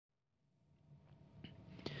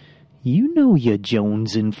You know you're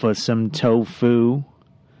jonesing for some tofu.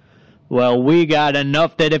 Well, we got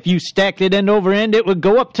enough that if you stacked it end over end, it would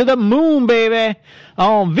go up to the moon, baby,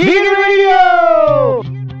 on Vegan Radio!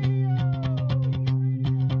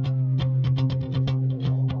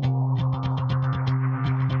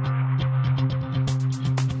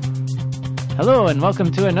 Hello, and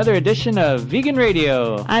welcome to another edition of Vegan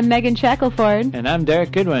Radio. I'm Megan Shackelford. And I'm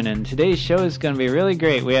Derek Goodwin, and today's show is going to be really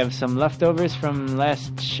great. We have some leftovers from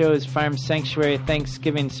last show's Farm Sanctuary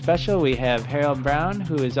Thanksgiving special. We have Harold Brown,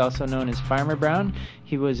 who is also known as Farmer Brown.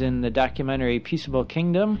 He was in the documentary Peaceable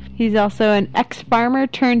Kingdom. He's also an ex-farmer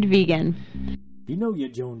turned vegan. You know you're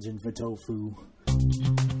jonesing for tofu.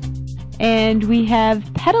 And we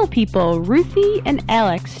have Pedal People, Ruthie and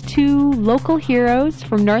Alex, two local heroes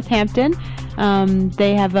from Northampton.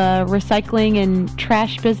 They have a recycling and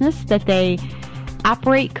trash business that they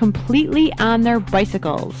operate completely on their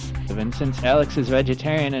bicycles. And since Alex is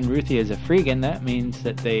vegetarian and Ruthie is a freegan, that means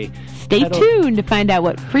that they... Stay tuned to find out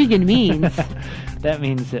what freegan means. That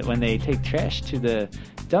means that when they take trash to the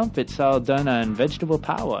dump, it's all done on vegetable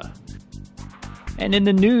power. And in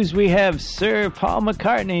the news, we have Sir Paul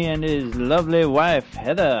McCartney and his lovely wife,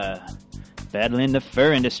 Heather, battling the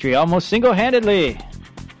fur industry almost single-handedly.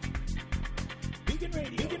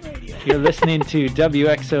 You're listening to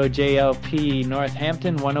WXOJLP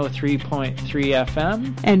Northampton 103.3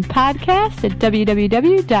 FM. And podcast at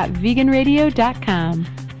www.veganradio.com.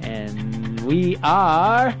 And we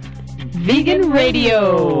are... Vegan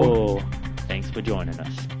Radio. Thanks for joining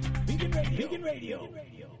us. Vegan Radio.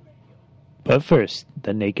 But first,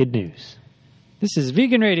 the Naked News. This is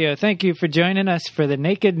Vegan Radio. Thank you for joining us for the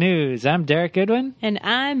Naked News. I'm Derek Goodwin. And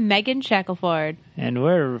I'm Megan Shackelford. And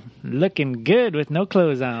we're looking good with no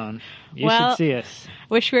clothes on. You should see us.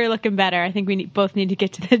 Wish we were looking better. I think we both need to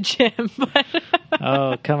get to the gym. But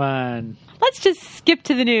oh, come on. Let's just skip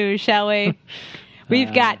to the news, shall we?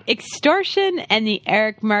 We've got extortion and the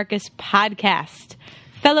Eric Marcus podcast.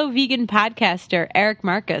 Fellow vegan podcaster Eric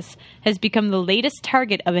Marcus has become the latest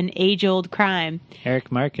target of an age-old crime.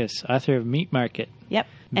 Eric Marcus, author of Meat Market. Yep,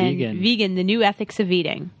 and Vegan, the New Ethics of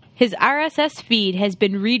Eating. His RSS feed has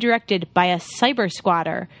been redirected by a cyber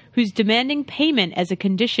squatter who's demanding payment as a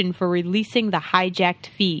condition for releasing the hijacked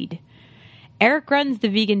feed. Eric runs the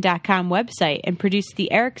Vegan.com website and produced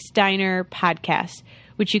the Eric's Diner podcast,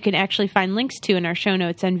 which you can actually find links to in our show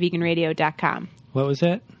notes on veganradio.com. What was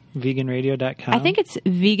that? Veganradio.com? I think it's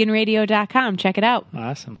veganradio.com. Check it out.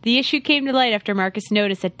 Awesome. The issue came to light after Marcus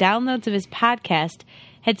noticed that downloads of his podcast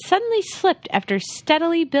had suddenly slipped after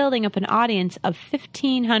steadily building up an audience of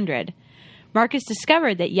 1,500. Marcus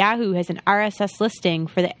discovered that Yahoo has an RSS listing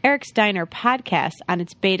for the Eric's Diner podcast on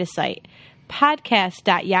its beta site,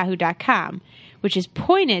 podcast.yahoo.com, which is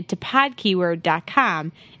pointed to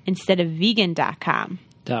podkeyword.com instead of vegan.com.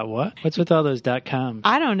 Dot what? What's with all those .coms?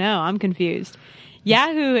 I don't know. I'm confused.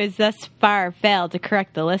 Yahoo has thus far failed to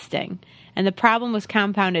correct the listing, and the problem was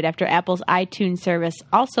compounded after Apple's iTunes service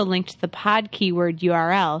also linked the pod keyword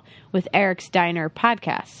URL with Eric's Diner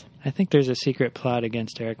podcasts. I think there's a secret plot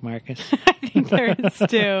against Eric Marcus. I think there is,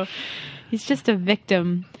 too. He's just a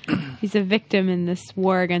victim. He's a victim in this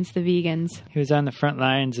war against the vegans. He was on the front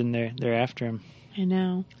lines, and they're after him. I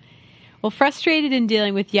know. Well, frustrated in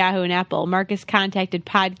dealing with Yahoo and Apple, Marcus contacted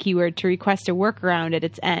Pod Keyword to request a workaround at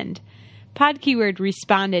its end. Pod Keyword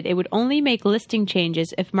responded it would only make listing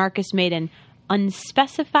changes if Marcus made an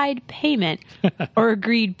unspecified payment or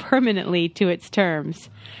agreed permanently to its terms.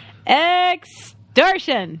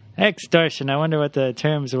 Extortion! Extortion. I wonder what the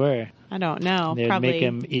terms were. I don't know. They'd Probably make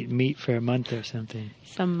him eat meat for a month or something.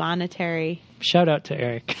 Some monetary. Shout out to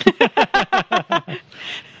Eric.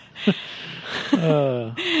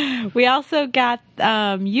 We also got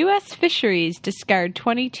U.S. fisheries discard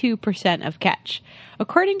 22% of catch.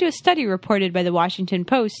 According to a study reported by the Washington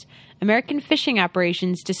Post, American fishing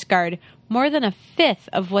operations discard more than a fifth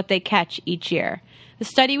of what they catch each year. The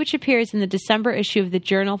study, which appears in the December issue of the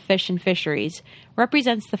journal Fish and Fisheries,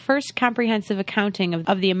 represents the first comprehensive accounting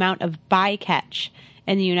of the amount of bycatch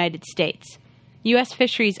in the United States. U.S.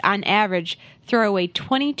 fisheries, on average, throw away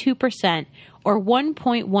 22%, or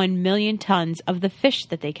 1.1 million tons of the fish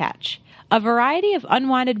that they catch. A variety of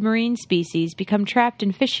unwanted marine species become trapped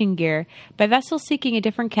in fishing gear by vessels seeking a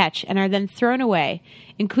different catch and are then thrown away,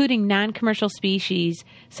 including non-commercial species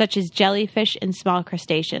such as jellyfish and small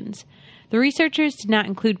crustaceans. The researchers did not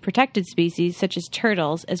include protected species such as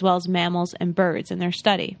turtles, as well as mammals and birds in their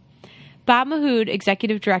study. Bob Mahood,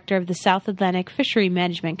 executive director of the South Atlantic Fishery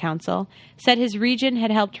Management Council, said his region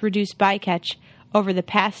had helped reduce bycatch over the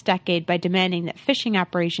past decade by demanding that fishing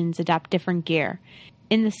operations adopt different gear.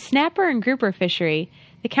 In the snapper and grouper fishery,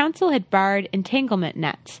 the council had barred entanglement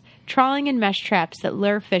nets, trawling in mesh traps that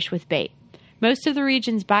lure fish with bait. Most of the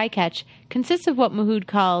region's bycatch consists of what Mahood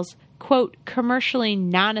calls, quote, commercially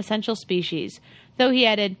non-essential species, though he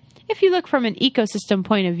added, if you look from an ecosystem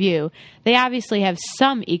point of view, they obviously have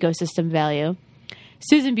some ecosystem value.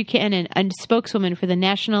 Susan Buchanan, a spokeswoman for the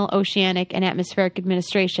National Oceanic and Atmospheric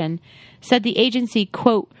Administration, said the agency,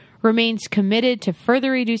 quote, remains committed to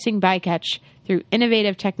further reducing bycatch through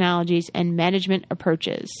innovative technologies and management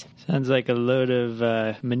approaches. Sounds like a load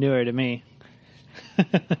of manure to me.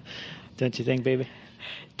 Don't you think, baby?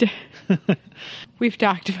 We've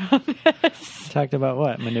talked about this. Talked about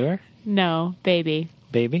what? Manure? No, baby.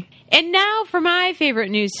 Baby? And now for my favorite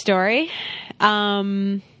news story.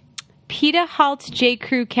 PETA halts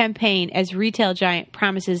J.Crew campaign as retail giant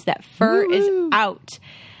promises that fur is out.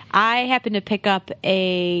 I happen to pick up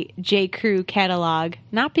a J.Crew catalog,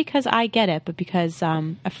 not because I get it, but because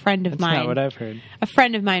a friend of mine... That's not what I've heard. A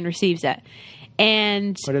friend of mine receives it.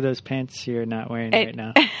 And what are those pants you're not wearing right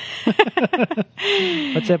now?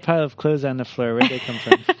 What's that pile of clothes on the floor? Where'd they come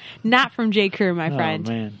from? Not from J.Crew, my friend.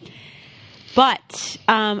 Oh, man. But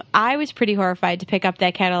I was pretty horrified to pick up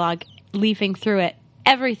that catalog, leafing through it.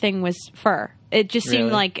 Everything was fur. It just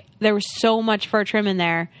seemed like there was so much fur trim in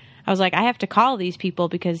there. I was like, I have to call these people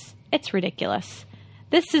because it's ridiculous.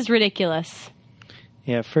 This is ridiculous.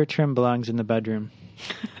 Yeah, fur trim belongs in the bedroom.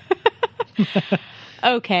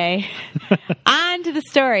 Okay. On to the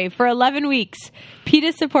story. For 11 weeks,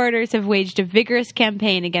 PETA supporters have waged a vigorous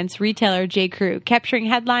campaign against retailer J.Crew, capturing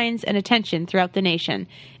headlines and attention throughout the nation,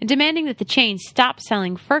 and demanding that the chain stop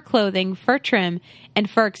selling fur clothing, fur trim, and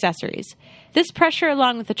fur accessories. This pressure,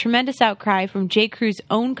 along with a tremendous outcry from J.Crew's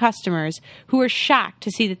own customers, who were shocked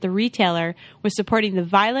to see that the retailer was supporting the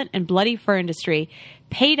violent and bloody fur industry,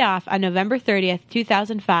 paid off on November 30th,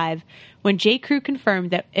 2005, when J.Crew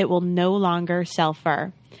confirmed that it will no longer sell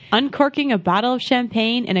fur. Uncorking a bottle of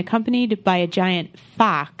champagne and accompanied by a giant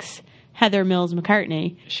fox, Heather Mills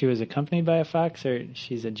McCartney. She was accompanied by a fox, or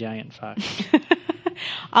she's a giant fox?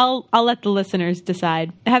 I'll let the listeners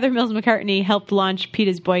decide. Heather Mills McCartney helped launch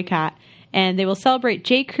PETA's boycott, and they will celebrate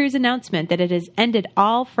J.Crew's announcement that it has ended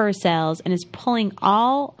all fur sales and is pulling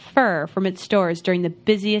all fur from its stores during the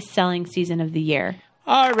busiest selling season of the year.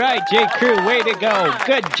 All right, J.Crew, way to go.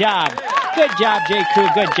 Good job. Good job, J.Crew.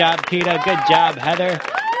 Good job, PETA. Good job, Heather.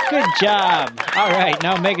 Good job. All right,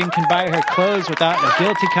 now Megan can buy her clothes without a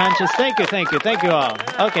guilty conscience. Thank you all.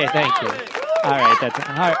 Okay, thank you. All right,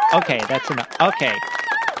 that's enough. Okay.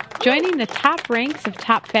 Joining the top ranks of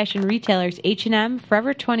top fashion retailers H&M,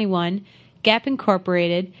 Forever 21, Gap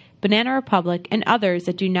Incorporated, Banana Republic, and others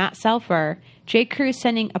that do not sell fur, J.Crew is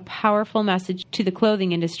sending a powerful message to the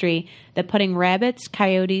clothing industry that putting rabbits,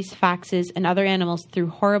 coyotes, foxes, and other animals through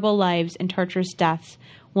horrible lives and torturous deaths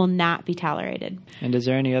will not be tolerated. And is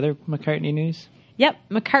there any other McCartney news? Yep.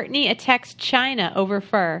 McCartney attacks China over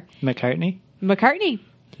fur. McCartney?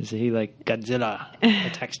 Is he like Godzilla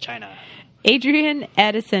attacks China? Adrian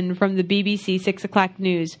Addison from the BBC 6 O'Clock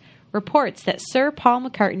News reports that Sir Paul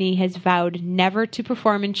McCartney has vowed never to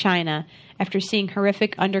perform in China after seeing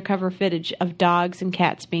horrific undercover footage of dogs and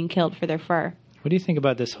cats being killed for their fur. What do you think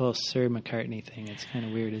about this whole Sir McCartney thing? It's kind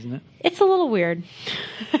of weird, isn't it? It's a little weird.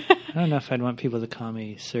 I don't know if I'd want people to call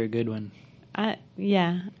me Sir Goodwin.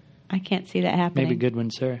 Yeah, I can't see that happening. Maybe Goodwin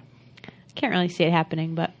Sir. Can't really see it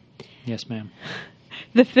happening, but... Yes, ma'am.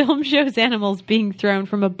 The film shows animals being thrown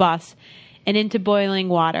from a bus and into boiling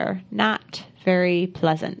water. Not very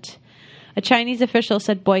pleasant. A Chinese official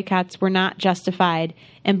said boycotts were not justified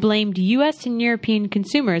and blamed U.S. and European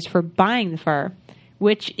consumers for buying the fur,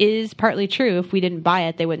 which is partly true. If we didn't buy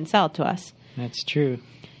it, they wouldn't sell it to us. That's true.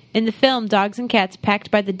 In the film, dogs and cats packed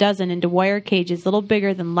by the dozen into wire cages little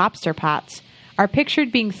bigger than lobster pots are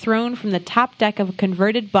pictured being thrown from the top deck of a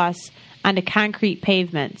converted bus onto concrete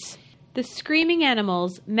pavements. The screaming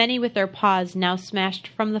animals, many with their paws now smashed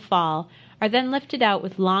from the fall, are then lifted out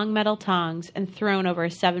with long metal tongs and thrown over a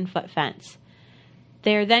 7-foot fence.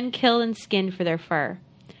 They are then killed and skinned for their fur.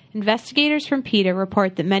 Investigators from PETA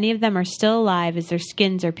report that many of them are still alive as their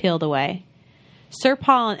skins are peeled away. Sir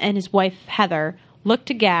Paul and his wife Heather looked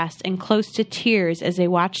aghast and close to tears as they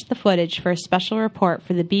watched the footage for a special report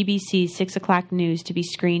for the BBC's 6 O'Clock News to be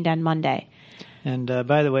screened on Monday. And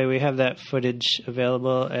by the way, we have that footage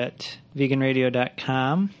available at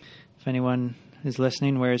veganradio.com. If anyone is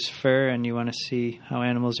listening, wears fur, and you want to see how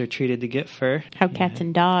animals are treated to get fur. How cats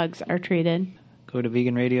and dogs are treated. Go to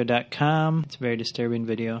veganradio.com. It's a very disturbing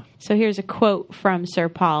video. So here's a quote from Sir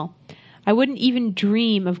Paul. I wouldn't even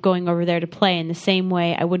dream of going over there to play in the same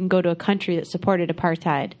way I wouldn't go to a country that supported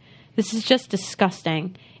apartheid. This is just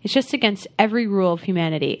disgusting. It's just against every rule of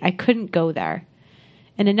humanity. I couldn't go there.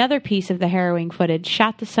 and another piece of the harrowing footage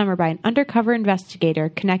shot this summer by an undercover investigator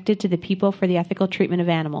connected to the People for the Ethical Treatment of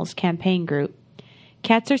Animals campaign group.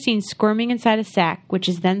 Cats are seen squirming inside a sack, which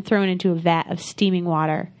is then thrown into a vat of steaming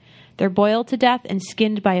water. They're boiled to death and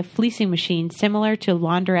skinned by a fleecing machine similar to a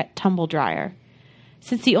laundrette tumble dryer.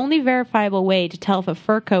 Since the only verifiable way to tell if a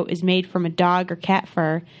fur coat is made from a dog or cat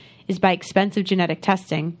fur is by expensive genetic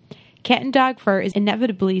testing, cat and dog fur is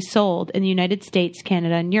inevitably sold in the United States,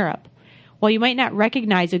 Canada, and Europe. While you might not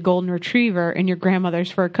recognize a golden retriever in your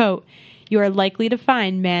grandmother's fur coat, you are likely to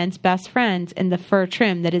find man's best friends in the fur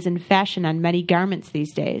trim that is in fashion on many garments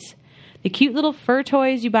these days. The cute little fur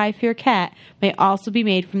toys you buy for your cat may also be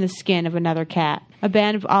made from the skin of another cat. A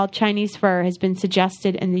ban of all Chinese fur has been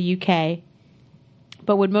suggested in the UK,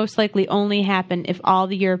 but would most likely only happen if all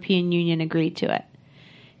the European Union agreed to it.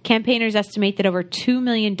 Campaigners estimate that over 2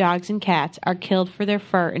 million dogs and cats are killed for their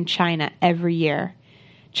fur in China every year.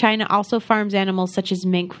 China also farms animals such as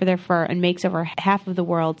mink for their fur and makes over half of the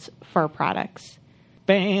world's fur products.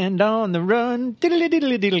 Band on the run, diddly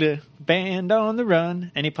diddly diddly. Band on the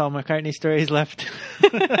run. Any Paul McCartney stories left?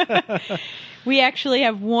 We actually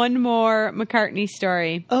have one more McCartney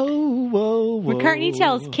story. Oh, whoa, whoa. McCartney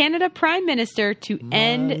tells Canada Prime Minister to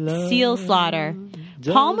end seal slaughter.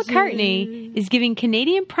 Paul McCartney is giving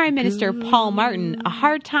Canadian Prime Minister Paul Martin a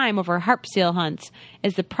hard time over harp seal hunts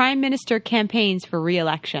as the Prime Minister campaigns for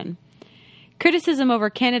re-election. Criticism over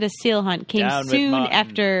Canada's seal hunt came soon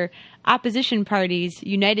after opposition parties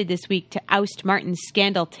united this week to oust Martin's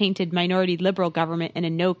scandal-tainted minority Liberal government in a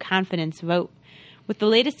no-confidence vote. With the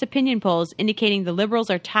latest opinion polls indicating the Liberals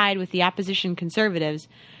are tied with the opposition Conservatives,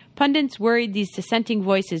 pundits worried these dissenting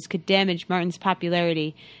voices could damage Martin's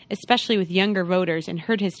popularity, especially with younger voters, and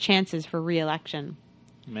hurt his chances for re-election.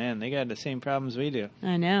 Man, they got the same problems we do.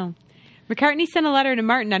 I know. McCartney sent a letter to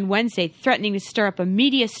Martin on Wednesday threatening to stir up a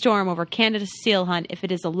media storm over Canada's seal hunt if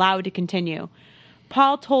it is allowed to continue.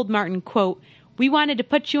 Paul told Martin, quote, "We wanted to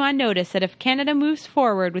put you on notice that if Canada moves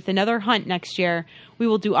forward with another hunt next year, we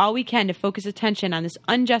will do all we can to focus attention on this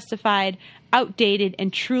unjustified, outdated,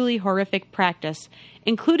 and truly horrific practice,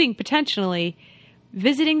 including potentially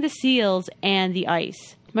visiting the seals and the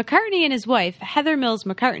ice." McCartney and his wife, Heather Mills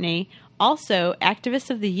McCartney, also activist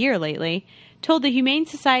of the year lately, told the Humane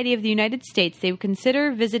Society of the United States they would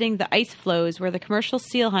consider visiting the ice floes where the commercial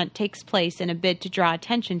seal hunt takes place in a bid to draw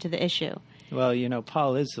attention to the issue. Well, you know,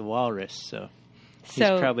 Paul is the walrus, so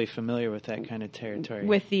he's probably familiar with that kind of territory.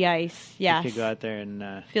 With the ice, yes. He could go out there and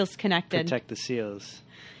feels connected. Protect the seals.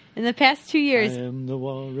 In the past 2 years, I am the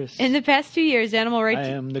walrus. In the past 2 years, animal rights.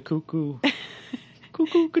 I am the cuckoo.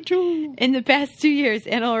 Cuckoo, cuckoo. In the past 2 years,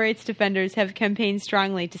 animal rights defenders have campaigned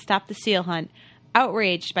strongly to stop the seal hunt,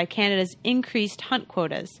 outraged by Canada's increased hunt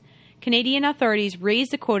quotas. Canadian authorities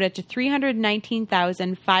raised the quota to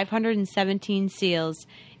 319,517 seals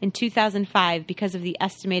in 2005 because of the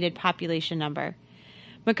estimated population number.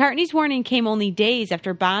 McCartney's warning came only days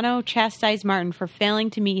after Bono chastised Martin for failing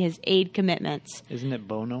to meet his aid commitments. Isn't it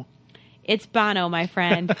Bono? It's Bono, my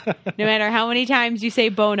friend. No matter how many times you say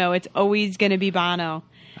Bono, it's always going to be Bono.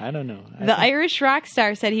 I don't know. The Irish rock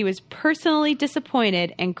star said he was personally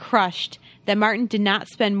disappointed and crushed that Martin did not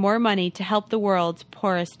spend more money to help the world's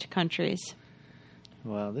poorest countries.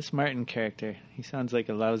 Well, this Martin character, he sounds like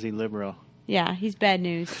a lousy liberal. Yeah, he's bad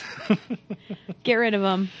news. Get rid of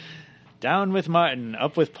him. Down with Martin,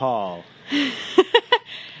 up with Paul.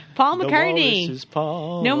 Paul McCartney. The walrus is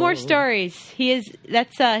Paul. No more stories.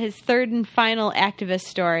 That's his third and final activist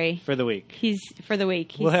story. For the week.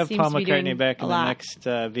 We'll have Paul McCartney back in the next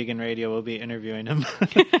Vegan Radio. We'll be interviewing him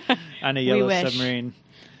on a yellow submarine.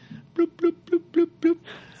 Bloop, bloop, bloop, bloop, bloop.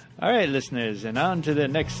 All right, listeners, and on to the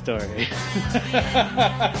next story.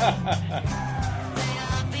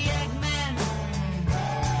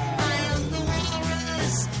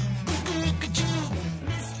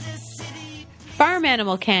 Farm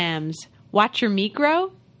animal cams. Watch your meat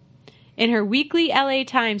grow? In her weekly LA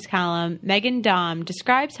Times column, Megan Daum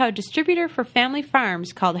describes how a distributor for family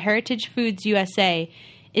farms called Heritage Foods USA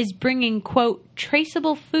is bringing, quote,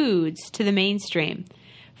 traceable foods to the mainstream.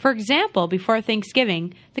 For example, before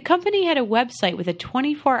Thanksgiving, the company had a website with a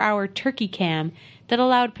 24-hour turkey cam that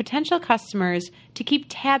allowed potential customers to keep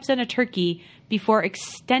tabs on a turkey before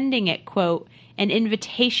extending it, quote, an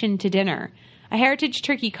invitation to dinner. A Heritage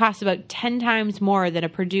turkey costs about 10 times more than a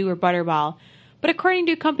Perdue or Butterball. But according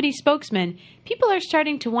to a company spokesman, people are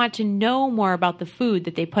starting to want to know more about the food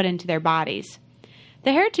that they put into their bodies.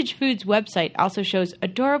 The Heritage Foods website also shows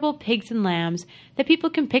adorable pigs and lambs that people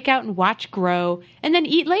can pick out and watch grow and then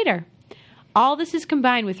eat later. All this is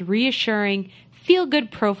combined with reassuring,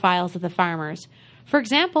 feel-good profiles of the farmers. For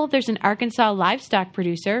example, there's an Arkansas livestock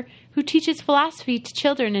producer who teaches philosophy to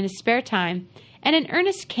children in his spare time, and an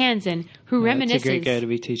Ernest Kansen who reminisces... That's a great guy to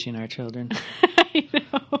be teaching our children. I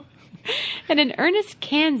know. And an Ernest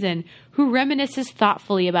Kansen who reminisces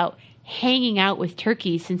thoughtfully about hanging out with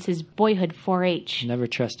turkeys since his boyhood 4-H. Never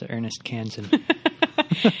trust a Ernest Kansen.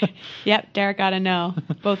 Yep, Derek ought to know.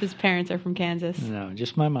 Both his parents are from Kansas. No,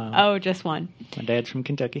 just my mom. Oh, just one. My dad's from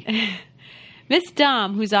Kentucky. Miss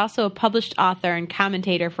Dom, who's also a published author and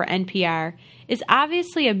commentator for NPR, is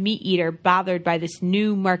obviously a meat eater bothered by this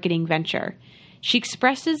new marketing venture. She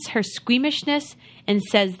expresses her squeamishness and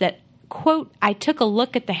says that, quote, I took a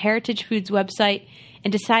look at the Heritage Foods website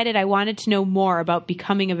and decided I wanted to know more about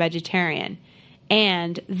becoming a vegetarian.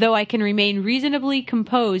 And, though I can remain reasonably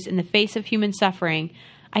composed in the face of human suffering,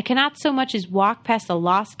 I cannot so much as walk past a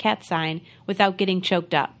lost cat sign without getting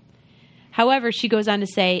choked up. However, she goes on to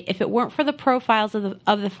say, if it weren't for the profiles of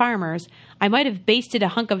the farmers, I might have basted a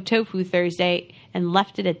hunk of tofu Thursday and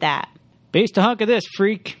left it at that. Baste a hunk of this,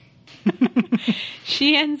 freak.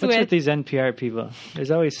 She ends What's with these NPR people?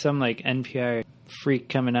 There's always some like NPR freak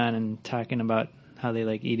coming on and talking about how they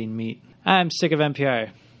like eating meat. I'm sick of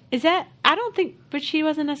NPR. Is that... I don't think... But she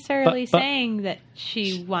wasn't necessarily saying that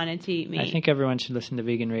she wanted to eat meat. I think everyone should listen to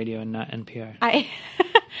vegan radio and not NPR.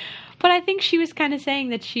 But I think she was kind of saying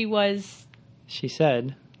that she was... She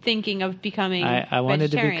said... Thinking of becoming I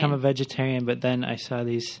wanted to vegetarian. become a vegetarian, but then I saw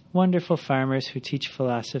these wonderful farmers who teach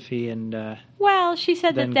philosophy and... well, she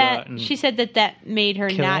said then that made her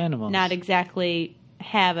animals. not exactly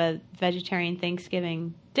have a vegetarian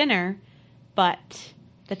Thanksgiving dinner, but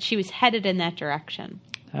that she was headed in that direction.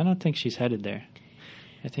 I don't think she's headed there.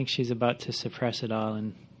 I think she's about to suppress it all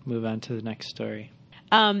and move on to the next story.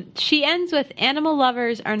 She ends with, animal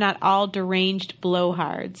lovers are not all deranged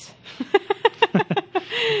blowhards.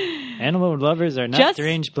 Animal lovers are not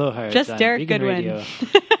deranged blowhards. Just on Derek vegan Goodwin. Radio.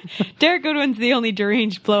 Derek Goodwin's the only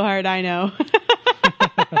deranged blowhard I know.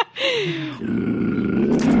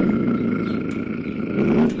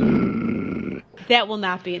 That will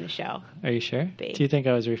not be in the show. Are you sure? Do you think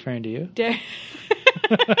I was referring to you?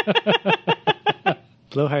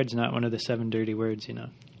 Blowhard's not one of the 7 dirty words, you know.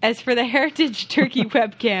 As for the Heritage Turkey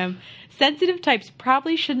webcam, sensitive types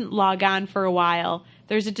probably shouldn't log on for a while.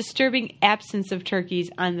 There's a disturbing absence of turkeys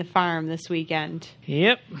on the farm this weekend.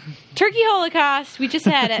 Yep. Turkey Holocaust. We just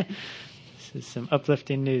had it. This is some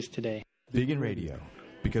uplifting news today. Vegan Radio,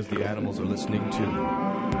 because the animals are listening too.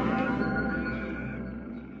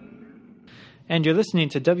 And you're listening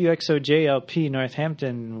to WXOJLP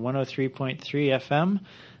Northampton 103.3 FM.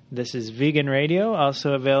 This is Vegan Radio,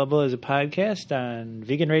 also available as a podcast on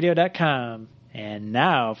veganradio.com. And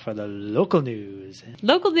now for the local news.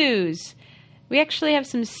 Local news. We actually have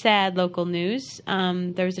some sad local news.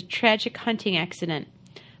 There was a tragic hunting accident.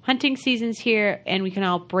 Hunting season's here, and we can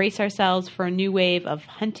all brace ourselves for a new wave of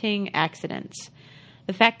hunting accidents.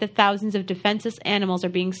 The fact that thousands of defenseless animals are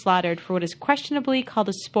being slaughtered for what is questionably called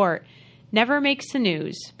a sport never makes the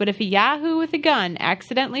news. But if a yahoo with a gun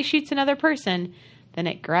accidentally shoots another person, then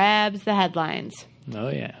it grabs the headlines. Oh,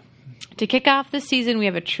 yeah. To kick off this season, we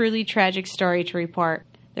have a truly tragic story to report.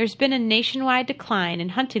 There's been a nationwide decline in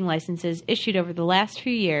hunting licenses issued over the last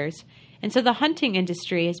few years, and so the hunting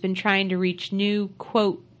industry has been trying to reach new,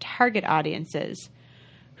 quote, target audiences.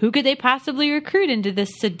 Who could they possibly recruit into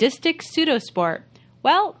this sadistic pseudo-sport?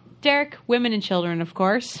 Well, Derek, women and children, of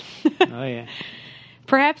course. Oh, yeah.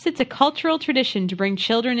 Perhaps it's a cultural tradition to bring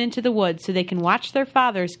children into the woods so they can watch their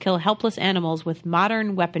fathers kill helpless animals with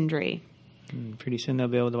modern weaponry. Pretty soon they'll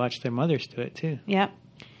be able to watch their mothers do it, too. Yep.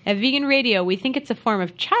 At Vegan Radio, we think it's a form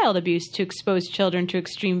of child abuse to expose children to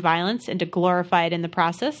extreme violence and to glorify it in the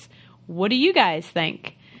process. What do you guys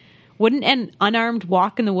think? Wouldn't an unarmed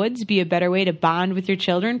walk in the woods be a better way to bond with your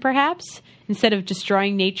children, perhaps, instead of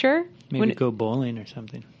destroying nature? Maybe go bowling or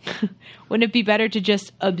something. Wouldn't it be better to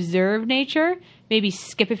just observe nature? Maybe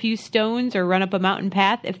skip a few stones or run up a mountain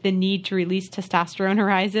path if the need to release testosterone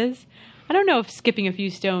arises? I don't know if skipping a few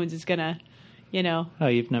stones is going to, you know. Oh,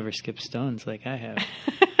 you've never skipped stones like I have.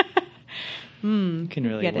 You can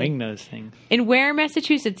really wing those things. In Ware,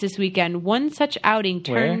 Massachusetts this weekend, one such outing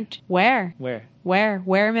turned... Where? Ware,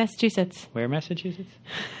 Massachusetts. Where, Massachusetts?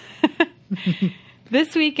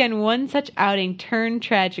 This weekend, one such outing turned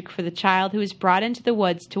tragic for the child who was brought into the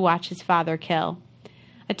woods to watch his father kill.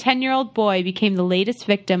 A 10-year-old boy became the latest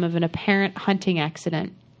victim of an apparent hunting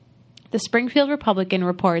accident. The Springfield Republican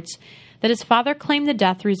reports that his father claimed the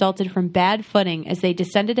death resulted from bad footing as they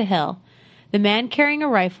descended a hill, the man carrying a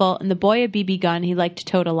rifle and the boy a BB gun he liked to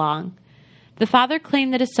tote along. The father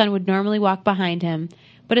claimed that his son would normally walk behind him,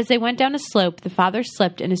 but as they went down a slope, the father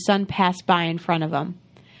slipped and his son passed by in front of him.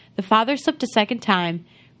 The father slipped a second time,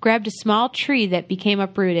 grabbed a small tree that became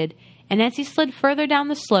uprooted, and as he slid further down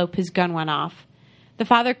the slope, his gun went off. The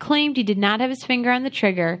father claimed he did not have his finger on the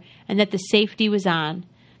trigger and that the safety was on.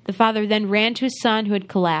 The father then ran to his son, who had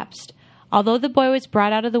collapsed. Although the boy was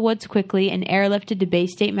brought out of the woods quickly and airlifted to Bay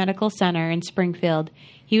State Medical Center in Springfield,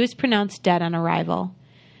 he was pronounced dead on arrival.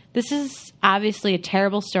 This is obviously a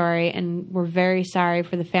terrible story, and we're very sorry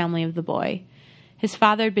for the family of the boy. His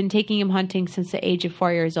father had been taking him hunting since the age of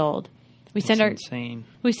 4 years old. We send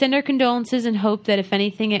our condolences and hope that, if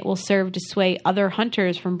anything, it will serve to sway other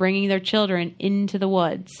hunters from bringing their children into the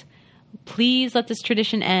woods. Please let this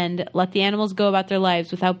tradition end. Let the animals go about their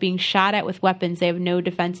lives without being shot at with weapons they have no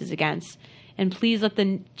defenses against. And please let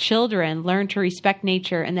the children learn to respect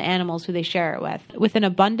nature and the animals who they share it with. With an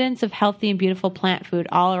abundance of healthy and beautiful plant food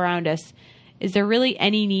all around us, is there really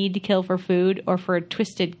any need to kill for food or for a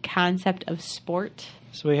twisted concept of sport?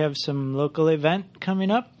 So we have some local event coming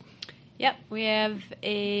up. Yep, we have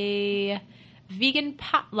a vegan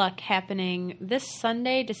potluck happening this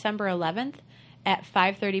Sunday, December 11th at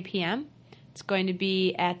 5:30 p.m. It's going to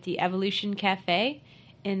be at the Evolution Cafe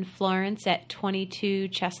in Florence at 22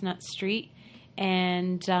 Chestnut Street.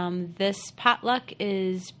 And this potluck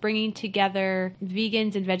is bringing together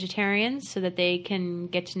vegans and vegetarians so that they can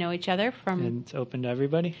get to know each other. And it's open to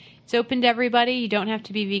everybody? It's open to everybody. You don't have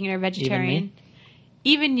to be vegan or vegetarian. Even me?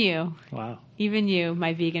 Even you. Wow. Even you,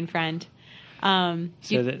 my vegan friend.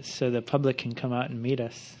 So the public can come out and meet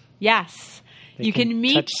us. Yes. You can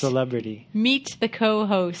meet touch celebrity. Meet the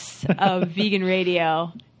co-hosts of Vegan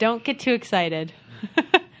Radio. Don't get too excited.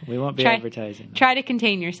 We won't be advertising. Try to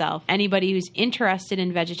contain yourself. Anybody who's interested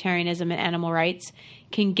in vegetarianism and animal rights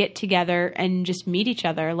can get together and just meet each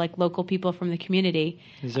other like local people from the community.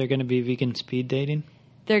 Is there going to be vegan speed dating?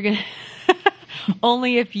 They're going to...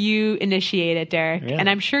 Only if you initiate it, Derek. Really? And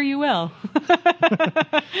I'm sure you will.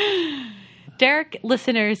 Derek,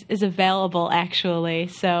 listeners, is available, actually.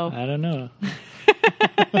 So I don't know.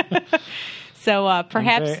 So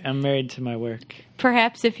perhaps... I'm married to my work.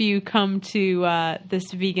 Perhaps if you come to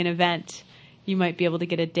this vegan event, you might be able to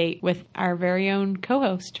get a date with our very own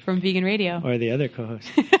co-host from Vegan Radio. Or the other co-host.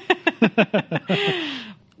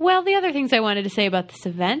 Well, the other things I wanted to say about this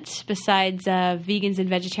event, besides vegans and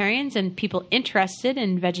vegetarians and people interested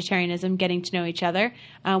in vegetarianism getting to know each other,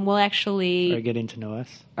 we'll actually... Or getting to know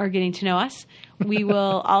us. We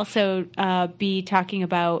will also be talking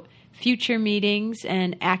about future meetings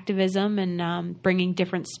and activism and bringing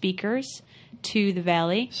different speakers to the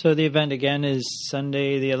Valley. So the event again is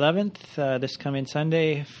Sunday the 11th, this coming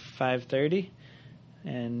Sunday, 5:30.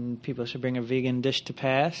 And people should bring a vegan dish to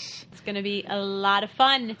pass. It's going to be a lot of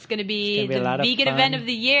fun. It's going to be the vegan event of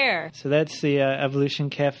the year. So that's the Evolution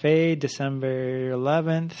Cafe, December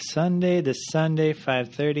 11th, Sunday. This Sunday,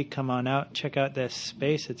 5:30. Come on out. Check out this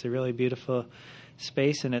space. It's a really beautiful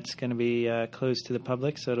space, and it's going to be closed to the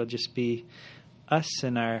public. So it'll just be us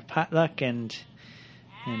and our potluck, and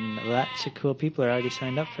lots of cool people are already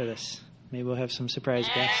signed up for this. Maybe we'll have some surprise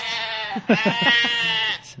guests.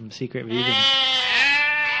 Some secret vegans.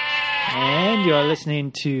 And you're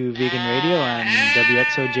listening to Vegan Radio on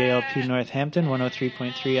WXOJLP Northampton,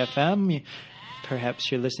 103.3 FM.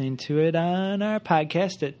 Perhaps you're listening to it on our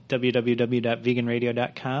podcast at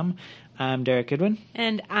www.veganradio.com. I'm Derek Goodwin.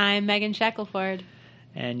 And I'm Megan Shackelford.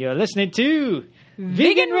 And you're listening to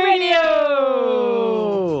Vegan Radio!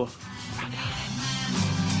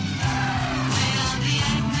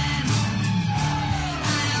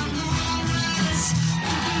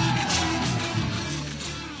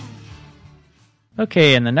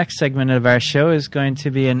 Okay, and the next segment of our show is going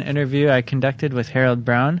to be an interview I conducted with Harold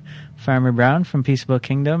Brown, Farmer Brown from Peaceable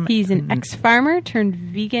Kingdom. He's an ex-farmer turned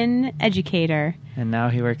vegan educator. And now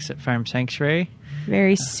he works at Farm Sanctuary.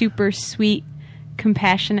 Very super sweet,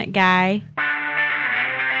 compassionate guy.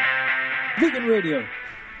 Vegan Radio.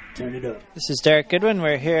 Turn it up. This is Derek Goodwin.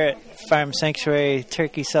 We're here at Farm Sanctuary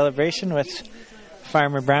Turkey Celebration with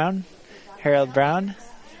Farmer Brown, Harold Brown,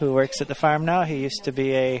 who works at the farm now. He used to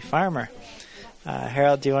be a farmer.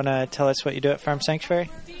 Harold, do you want to tell us what you do at Farm Sanctuary?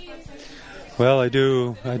 Well, I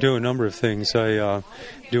do a number of things. I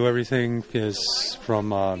do everything is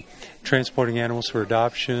from transporting animals for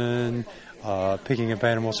adoption, picking up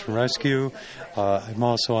animals from rescue. I'm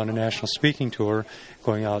also on a national speaking tour,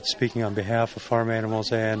 going out speaking on behalf of farm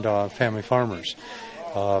animals and family farmers.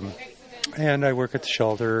 And I work at the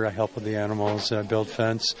shelter. I help with the animals, build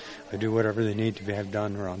fence. I do whatever they need to have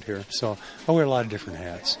done around here. So I wear a lot of different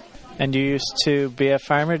hats. And you used to be a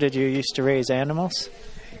farmer? Did you used to raise animals?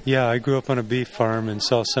 Yeah, I grew up on a beef farm in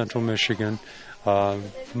south central Michigan.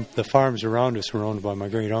 The farms around us were owned by my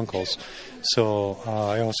great uncles. So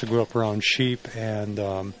I also grew up around sheep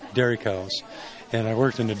and dairy cows. and I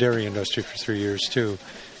worked in the dairy industry for 3 years too.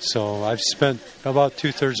 So I've spent about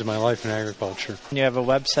 2/3 of my life in agriculture. You have a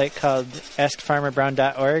website called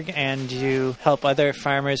AskFarmerBrown.org, and you help other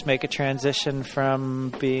farmers make a transition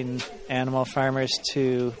from being animal farmers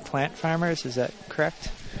to plant farmers. Is that correct?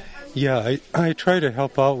 Yeah, I try to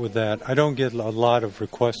help out with that. I don't get a lot of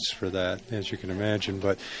requests for that, as you can imagine,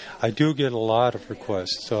 but I do get a lot of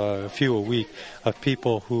requests, a few a week, of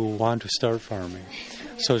people who want to start farming.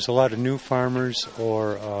 So there's a lot of new farmers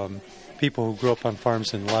or people who grew up on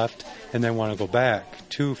farms and left and then want to go back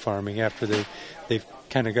to farming after they've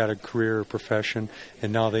kind of got a career or profession,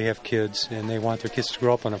 and now they have kids and they want their kids to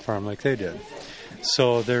grow up on a farm like they did.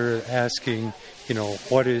 So they're asking,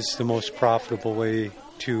 what is the most profitable way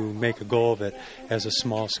to make a go of it as a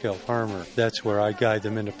small-scale farmer. That's where I guide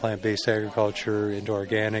them into plant-based agriculture, into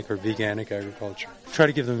organic or veganic agriculture. Try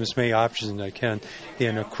to give them as many options as I can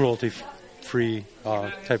in a cruelty-free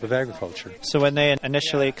type of agriculture. So when they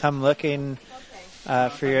initially come looking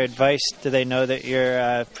for your advice, do they know that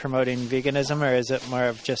you're promoting veganism, or is it more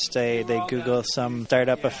of just they Google some start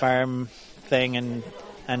up a farm thing and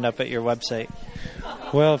end up at your website?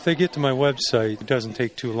 Well, if they get to my website, it doesn't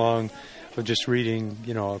take too long of just reading,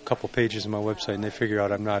 a couple pages of my website, and they figure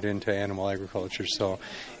out I'm not into animal agriculture, so,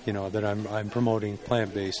 that I'm promoting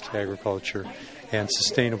plant-based agriculture and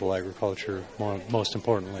sustainable agriculture, most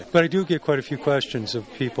importantly. But I do get quite a few questions of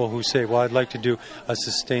people who say, well, I'd like to do a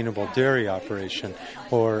sustainable dairy operation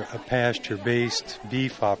or a pasture-based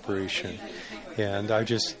beef operation. And I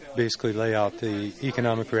just basically lay out the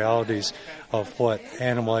economic realities of what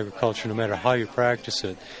animal agriculture, no matter how you practice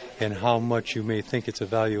it, and how much you may think it's a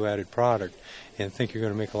value-added product and think you're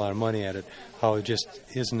going to make a lot of money at it, how it just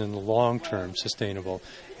isn't in the long term sustainable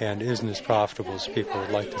and isn't as profitable as people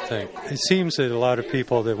would like to think. It seems that a lot of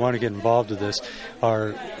people that want to get involved with this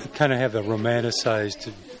are kind of have a romanticized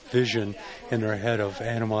vision in their head of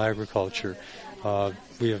animal agriculture.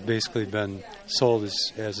 We have basically been sold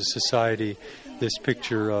as a society this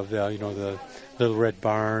picture of the little red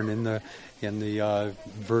barn and the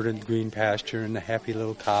verdant green pasture and the happy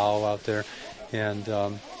little cow out there. And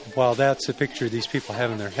while that's the picture these people have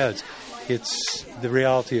in their heads, it's the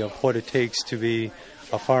reality of what it takes to be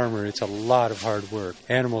a farmer. It's a lot of hard work.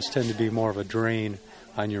 Animals tend to be more of a drain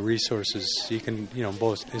on your resources. You can,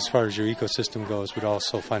 both as far as your ecosystem goes, but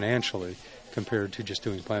also financially compared to just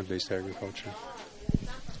doing plant-based agriculture.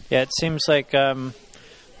 Yeah, it seems like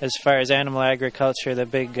as far as animal agriculture, the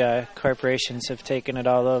big corporations have taken it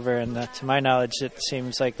all over, and to my knowledge, it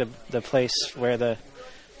seems like the place where the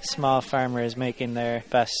small farmer is making their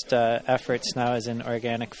best efforts now is in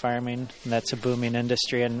organic farming, and that's a booming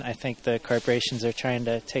industry, and I think the corporations are trying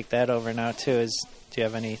to take that over now too. Do you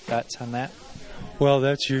have any thoughts on that? Well,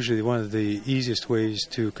 that's usually one of the easiest ways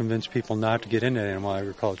to convince people not to get into animal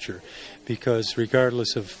agriculture, because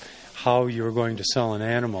regardless of how you're going to sell an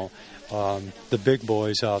animal, the big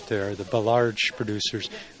boys out there, the large producers,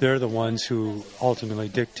 they're the ones who ultimately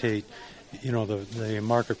dictate, the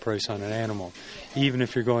market price on an animal. Even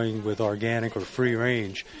if you're going with organic or free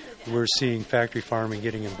range, we're seeing factory farming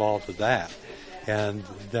getting involved with that. And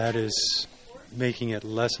that is making it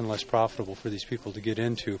less and less profitable for these people to get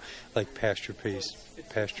into, like pasture-fed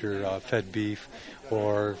beef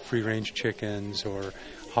or free-range chickens or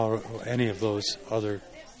any of those other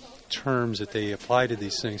terms that they apply to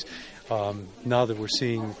these things. Now that we're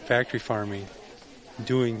seeing factory farming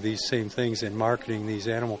doing these same things and marketing these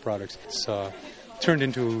animal products, it's turned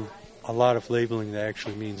into a lot of labeling that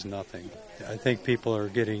actually means nothing. I think people are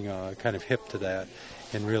getting kind of hip to that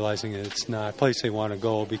and realizing that it's not a place they want to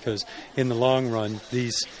go, because in the long run,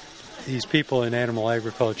 these people in animal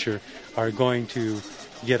agriculture are going to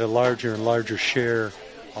get a larger and larger share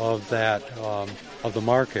of that of the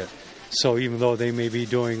market. So even though they may be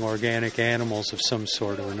doing organic animals of some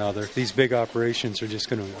sort or another, these big operations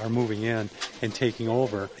are moving in and taking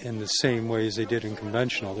over in the same way as they did in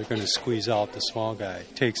conventional. They're going to squeeze out the small guy.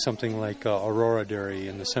 Take something like Aurora Dairy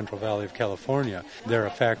in the Central Valley of California. They're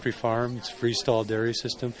a factory farm. It's a freestall dairy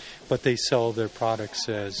system, but they sell their products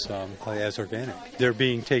as organic. They're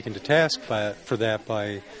being taken to task for that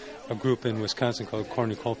by a group in Wisconsin called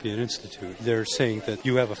Cornucopia Institute. They're saying that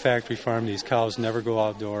you have a factory farm, these cows never go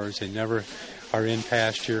outdoors, they never are in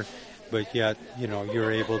pasture, but yet,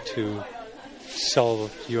 you're able to sell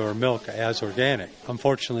your milk as organic.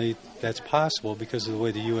 Unfortunately, that's possible because of the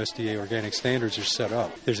way the USDA organic standards are set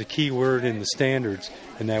up. There's a key word in the standards,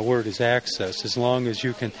 and that word is access. As long as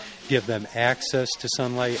you can give them access to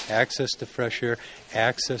sunlight, access to fresh air,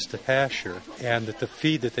 access to pasture, and that the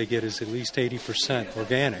feed that they get is at least 80%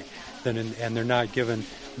 organic, and they're not given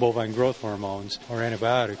bovine growth hormones or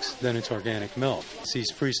antibiotics, then it's organic milk. It's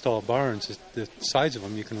these freestall barns, the sides of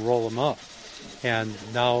them, you can roll them up. And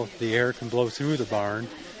now the air can blow through the barn,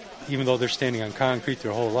 even though they're standing on concrete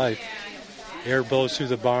their whole life. Air blows through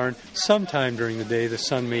the barn. Sometime during the day, the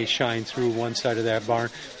sun may shine through one side of that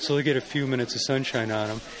barn, so they get a few minutes of sunshine on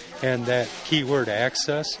them. And that key word,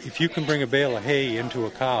 access, if you can bring a bale of hay into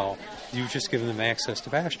a cow, you've just given them access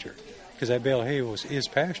to pasture, because that bale of hay is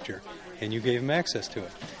pasture, and you gave them access to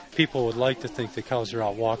it. People would like to think that cows are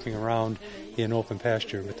out walking around in open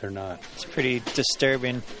pasture, but they're not. It's pretty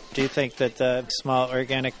disturbing. Do you think that the small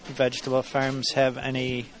organic vegetable farms have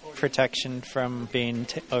any protection from being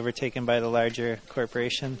overtaken by the larger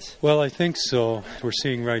corporations? Well, I think so. We're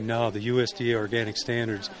seeing right now the USDA organic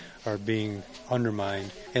standards are being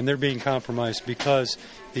undermined, and they're being compromised because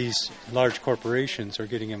these large corporations are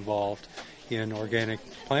getting involved in organic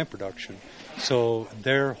plant production. So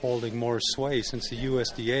they're holding more sway since the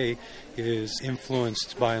USDA is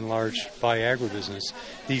influenced by and large by agribusiness.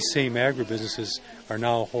 These same agribusinesses are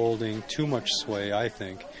now holding too much sway, I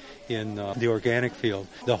think, in the organic field.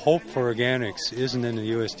 The hope for organics isn't in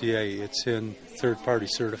the USDA, it's in third-party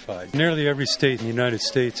certified. Nearly every state in the United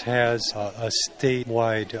States has a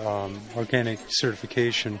statewide organic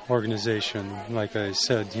certification organization. Like I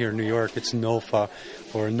said, here in New York, it's NOFA,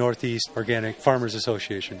 or Northeast Organic Farmers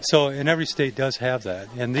Association. So, and every state does have that.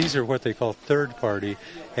 And these are what they call third-party,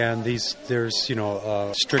 and there's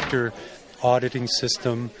a stricter auditing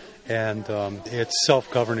system, and it's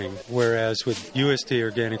self-governing, whereas with USDA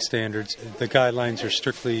organic standards, the guidelines are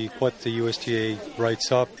strictly what the USDA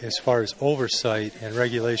writes up. As far as oversight and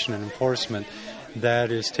regulation and enforcement,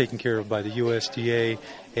 that is taken care of by the USDA,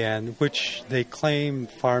 and which they claim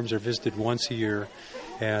farms are visited once a year,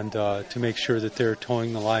 and to make sure that they're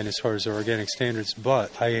towing the line as far as their organic standards.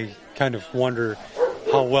 But I kind of wonder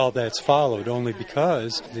how well that's followed, only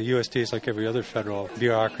because the USDA is like every other federal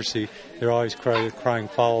bureaucracy. They're always crying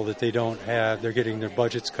foul that they're getting their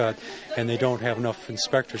budgets cut, and they don't have enough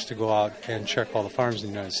inspectors to go out and check all the farms in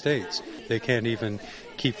the United States. They can't even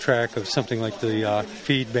keep track of something like the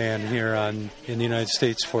feed ban here in the United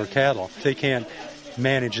States for cattle. They can't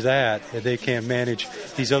manage that. They can't manage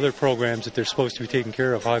these other programs that they're supposed to be taking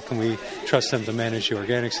care of. How can we trust them to manage the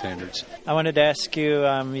organic standards? I wanted to ask you,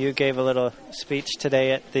 you gave a little speech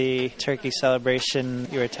today at the turkey celebration.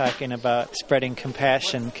 You were talking about spreading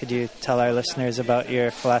compassion. Could you tell our listeners about your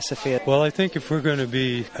philosophy? Well, I think if we're going to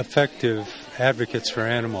be effective advocates for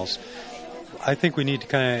animals, I think we need to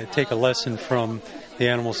kind of take a lesson from the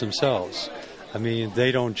animals themselves. I mean,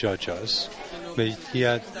 they don't judge us. But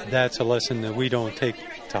yet, that's a lesson that we don't take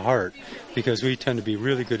to heart, because we tend to be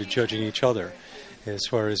really good at judging each other as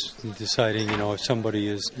far as deciding, if somebody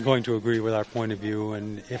is going to agree with our point of view,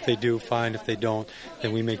 and if they do, fine. If they don't,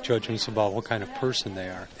 then we make judgments about what kind of person they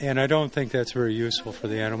are. And I don't think that's very useful for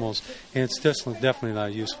the animals, and it's definitely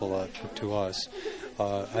not useful to us.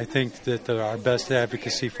 I think that our best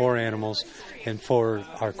advocacy for animals and for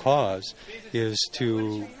our cause is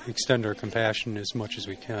to extend our compassion as much as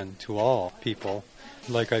we can to all people.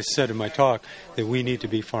 Like I said in my talk, that we need to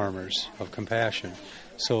be farmers of compassion.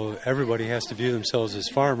 So everybody has to view themselves as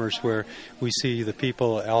farmers, where we see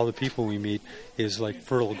all the people we meet is like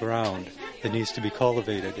fertile ground that needs to be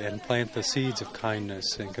cultivated, and plant the seeds of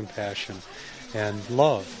kindness and compassion and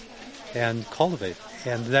love and cultivate.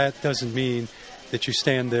 And that doesn't mean that you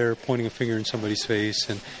stand there pointing a finger in somebody's face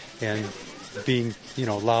and being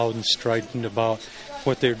loud and strident about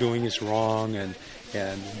what they're doing is wrong and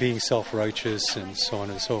being self-righteous and so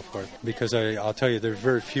on and so forth. Because I'll tell you, there are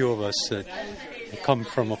very few of us that come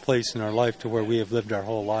from a place in our life to where we have lived our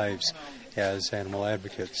whole lives as animal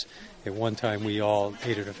advocates. At one time we all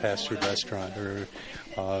ate at a fast food restaurant, or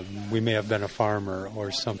we may have been a farmer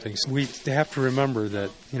or something. So we have to remember that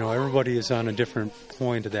everybody is on a different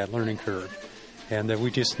point of that learning curve, and that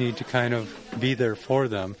we just need to kind of be there for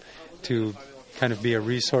them, to kind of be a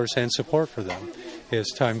resource and support for them as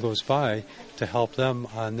time goes by, to help them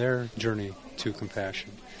on their journey to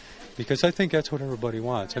compassion. Because I think that's what everybody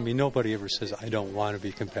wants. I mean, nobody ever says, I don't want to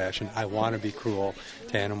be compassionate. I want to be cruel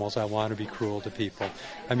to animals. I want to be cruel to people.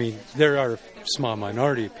 I mean, there are a small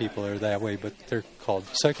minority of people that are that way, but they're called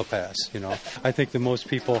psychopaths, I think that most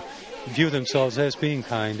people view themselves as being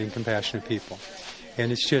kind and compassionate people.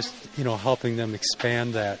 And it's just, helping them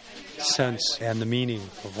expand that sense and the meaning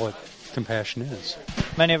of what compassion is.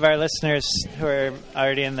 Many of our listeners who are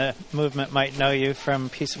already in the movement might know you from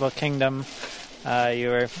Peaceable Kingdom.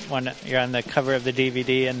 You're on the cover of the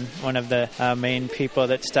DVD and one of the main people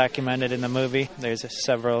that's documented in the movie. There's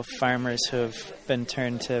several farmers who have been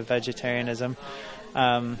turned to vegetarianism.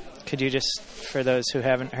 Could you just, for those who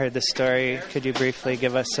haven't heard the story, could you briefly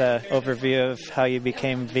give us an overview of how you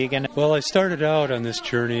became vegan? Well, I started out on this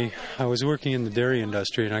journey. I was working in the dairy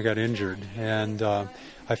industry and I got injured. And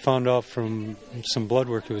I found out from some blood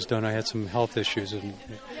work that was done I had some health issues.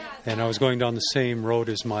 And I was going down the same road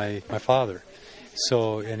as my father.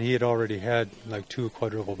 And he had already had like 2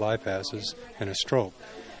 quadruple bypasses and a stroke.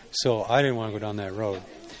 So I didn't want to go down that road.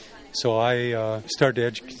 So I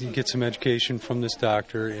started to get some education from this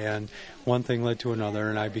doctor, and one thing led to another,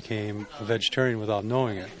 and I became a vegetarian without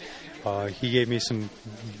knowing it. He gave me some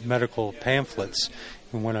medical pamphlets,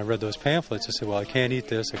 and when I read those pamphlets, I said, well, I can't eat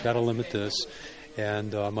this, I've got to limit this.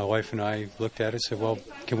 And my wife and I looked at it and said, well,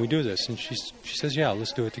 can we do this? And she says, yeah,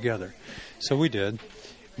 let's do it together. So we did.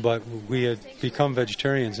 But we had become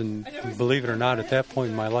vegetarians, and believe it or not, at that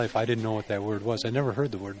point in my life, I didn't know what that word was. I never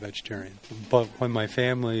heard the word vegetarian. But when my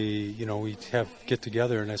family, we get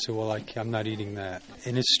together, and I said, well, I'm not eating that.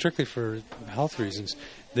 And it's strictly for health reasons.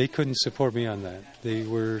 They couldn't support me on that.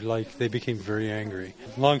 They became very angry.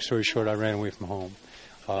 Long story short, I ran away from home.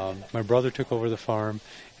 My brother took over the farm,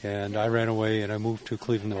 and I ran away, and I moved to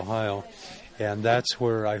Cleveland, Ohio. And that's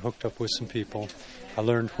where I hooked up with some people. I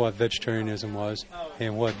learned what vegetarianism was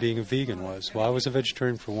and what being a vegan was. Well, I was a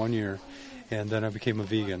vegetarian for 1 year, and then I became a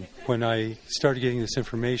vegan. When I started getting this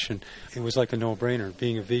information, it was like a no-brainer.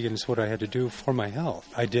 Being a vegan is what I had to do for my health.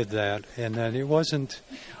 I did that, and then it wasn't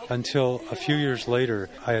until a few years later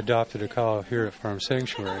I adopted a cow here at Farm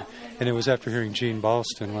Sanctuary, and it was after hearing Gene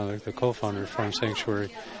Ballston, one of the co-founders of Farm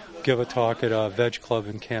Sanctuary, give a talk at a veg club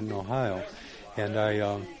in Canton, Ohio, and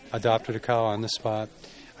I adopted a cow on the spot.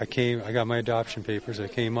 I got my adoption papers, I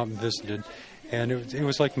came up and visited, and it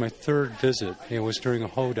was like my 3rd visit. It was during a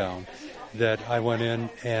hoedown that I went in,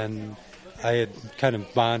 and I had kind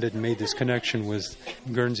of bonded and made this connection with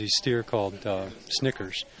Guernsey steer called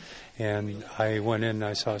Snickers. And I went in and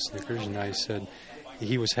I saw Snickers, and I said,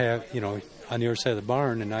 he was on the other side of the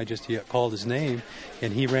barn, and he called his name,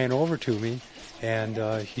 and he ran over to me,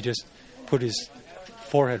 and he just put his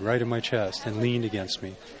forehead right in my chest and leaned against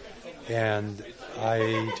me. And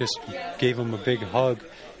I just gave him a big hug,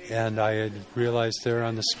 and I had realized there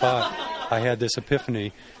on the spot, I had this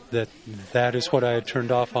epiphany that is what I had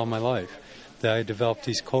turned off all my life, that I developed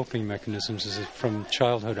these coping mechanisms from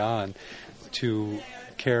childhood on to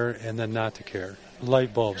care and then not to care.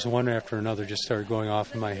 Light bulbs, one after another, just started going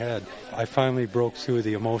off in my head. I finally broke through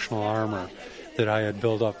the emotional armor that I had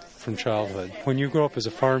built up from childhood. When you grow up as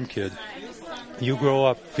a farm kid, you grow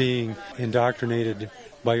up being indoctrinated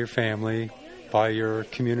by your family, by your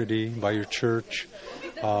community, by your church,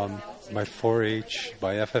 by 4-H,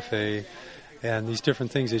 by FFA, and these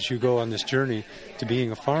different things as you go on this journey to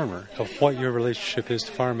being a farmer, of what your relationship is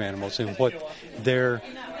to farm animals and what their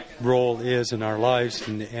role is in our lives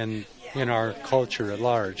and in our culture at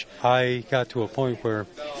large. I got to a point where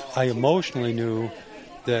I emotionally knew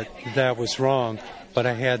that was wrong, but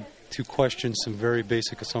I had to question some very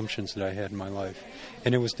basic assumptions that I had in my life,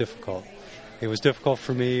 and it was difficult. It was difficult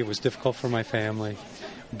for me, it was difficult for my family,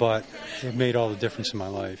 but it made all the difference in my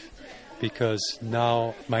life, because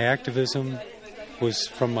now my activism was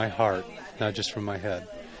from my heart, not just from my head.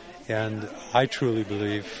 And I truly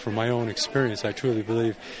believe, from my own experience, I truly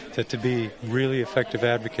believe that to be really effective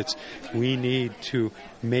advocates, we need to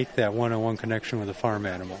make that one-on-one connection with a farm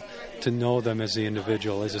animal, to know them as the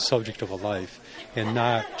individual, as a subject of a life, and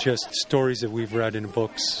not just stories that we've read in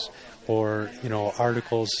books or,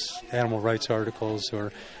 articles, animal rights articles,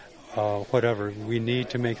 or whatever. We need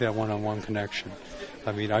to make that one-on-one connection.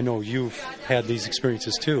 I mean, I know you've had these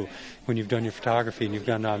experiences too, when you've done your photography and you've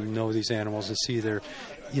gotten out and know these animals and see their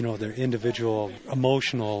individual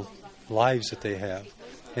emotional lives that they have,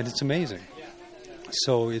 and it's amazing.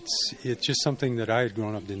 So it's just something that I had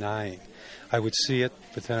grown up denying. I would see it,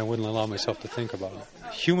 but then I wouldn't allow myself to think about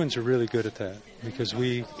it. Humans are really good at that, because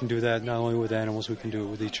we can do that not only with animals, we can do it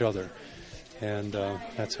with each other. And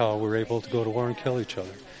that's how we're able to go to war and kill each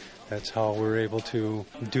other. That's how we're able to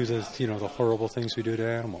do the horrible things we do to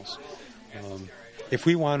animals. If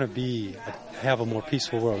we want to have a more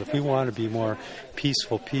peaceful world, if we want to be more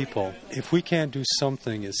peaceful people, if we can't do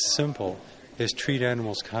something as simple as treat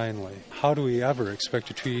animals kindly, how do we ever expect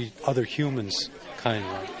to treat other humans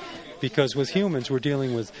kindly? Because with humans, we're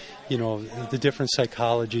dealing with, the different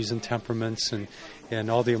psychologies and temperaments and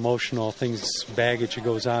all the emotional things, baggage that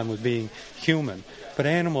goes on with being human. But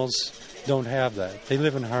animals, don't have that. They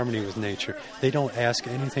live in harmony with nature. They don't ask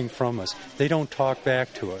anything from us. They don't talk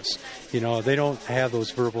back to us. You know, they don't have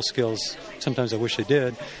those verbal skills. Sometimes I wish they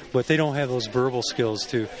did, but they don't have those verbal skills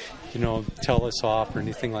to, you know, tell us off or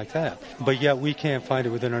anything like that. But yet we can't find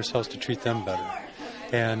it within ourselves to treat them better.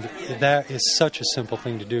 And that is such a simple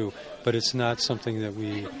thing to do, but it's not something that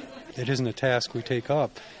it isn't a task we take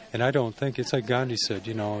up. And I don't think, it's like Gandhi said,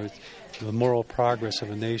 you know, the moral progress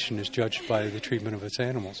of a nation is judged by the treatment of its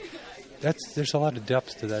animals. There's a lot of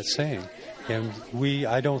depth to that saying. And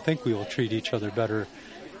I don't think we will treat each other better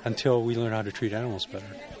until we learn how to treat animals better.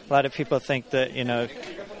 A lot of people think that, you know,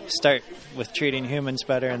 start with treating humans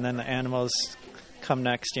better and then the animals come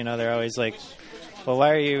next. You know, they're always like, well,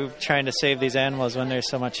 why are you trying to save these animals when there's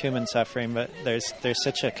so much human suffering? But there's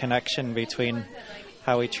such a connection between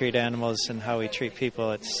how we treat animals and how we treat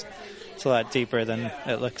people. It's a lot deeper than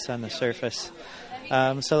it looks on the surface.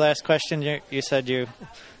 So last question, you said you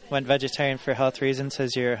went vegetarian for health reasons.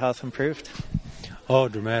 Has your health improved? Oh,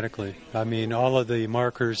 dramatically. I mean, all of the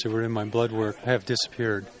markers that were in my blood work have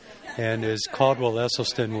disappeared. And as Caldwell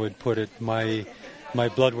Esselstyn would put it, my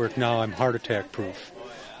blood work now, I'm heart attack proof.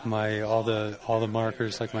 All the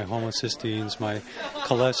markers like my homocysteines, my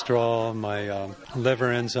cholesterol, my liver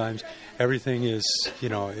enzymes, everything is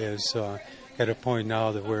at a point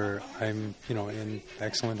now that where I'm in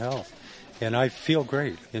excellent health, and I feel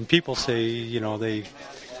great. And people say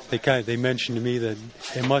they mention to me that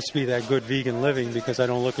it must be that good vegan living because I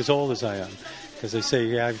don't look as old as I am, because they say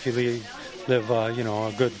if you live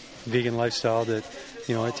a good vegan lifestyle that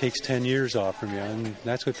it takes 10 years off from you, and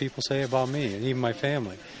that's what people say about me, and even my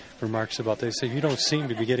family remarks about. They say you don't seem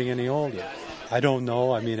to be getting any older. I don't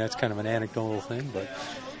know. I mean, that's kind of an anecdotal thing, but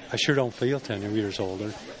I sure don't feel 10 years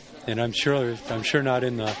older. And I'm sure not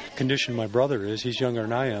in the condition my brother is. He's younger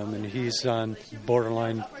than I am, and he's on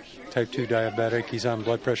borderline type 2 diabetic. He's on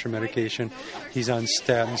blood pressure medication. He's on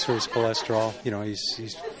statins for his cholesterol.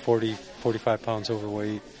 He's 45 pounds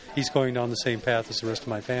overweight. He's going down the same path as the rest of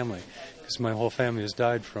my family, because my whole family has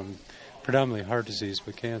died from predominantly heart disease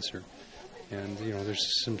but cancer. And,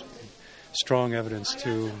 there's some strong evidence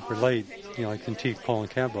to relate, like in T. Colin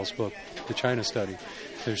Campbell's book, The China Study.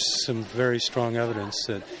 There's some very strong evidence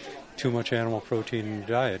that too much animal protein in the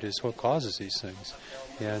diet is what causes these things.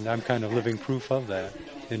 And I'm kind of living proof of that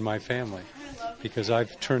in my family, because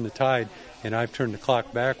I've turned the tide and I've turned the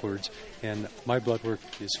clock backwards, and my blood work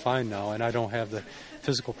is fine now, and I don't have the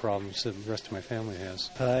physical problems that the rest of my family has.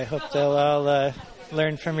 I hope they'll all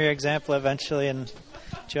learn from your example eventually and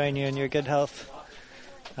join you in your good health.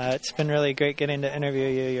 It's been really great getting to interview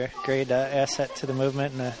you. You're a great asset to the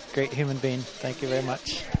movement and a great human being. Thank you very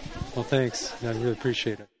much. Well, thanks. I really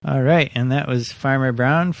appreciate it. All right, and that was Farmer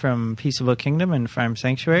Brown from Peaceable Kingdom and Farm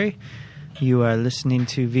Sanctuary. You are listening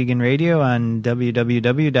to Vegan Radio on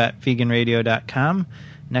www.veganradio.com.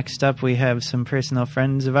 Next up, we have some personal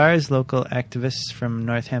friends of ours, local activists from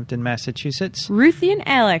Northampton, Massachusetts. Ruthie and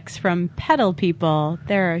Alex from Pedal People.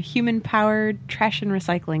 They're a human-powered trash and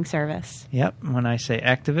recycling service. Yep. When I say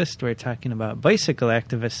activist, we're talking about bicycle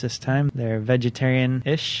activists this time. They're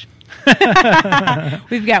vegetarian-ish.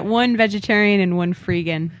 We've got one vegetarian and one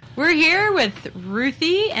freegan. We're here with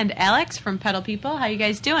Ruthie and Alex from Pedal People. How you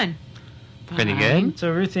guys doing? Pretty good.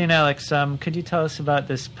 So, Ruthie and Alex, could you tell us about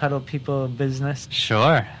this Pedal People business?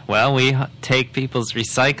 Sure. Well, we take people's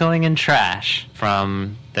recycling and trash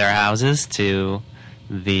from their houses to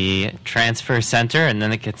the transfer center, and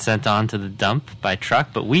then it gets sent on to the dump by truck,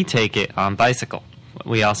 but we take it on bicycle.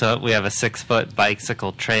 We have a 6-foot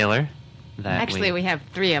bicycle trailer. We have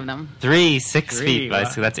 3 of them. 6 feet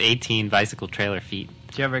bicycle. That's 18 bicycle trailer feet.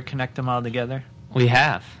 Did you ever connect them all together? We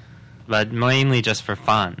have. But mainly just for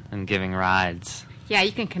fun and giving rides. Yeah,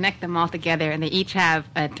 you can connect them all together, and they each have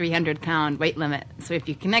a 300-pound weight limit. So if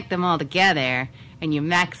you connect them all together and you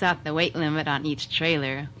max out the weight limit on each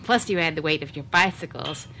trailer, plus you add the weight of your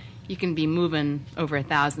bicycles, you can be moving over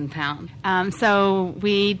 1,000 pounds. So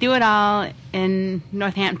we do it all in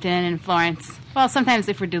Northampton and Florence. Well, sometimes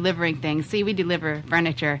if we're delivering things. See, we deliver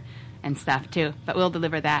furniture and stuff, too. But we'll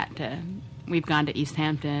deliver that we've gone to East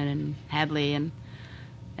Hampton and Hadley and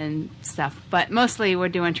stuff. But mostly we're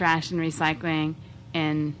doing trash and recycling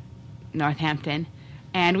in Northampton.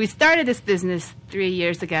 And we started this business 3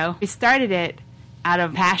 years ago. We started it out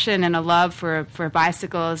of passion and a love for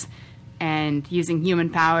bicycles and using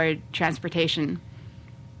human-powered transportation.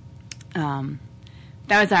 That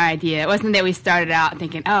was our idea. It wasn't that we started out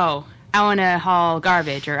thinking, I want to haul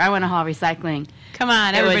garbage or I want to haul recycling. Come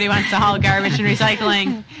on, everybody wants to haul garbage and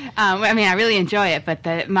recycling. I really enjoy it,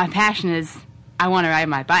 but my passion is I want to ride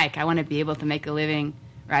my bike. I want to be able to make a living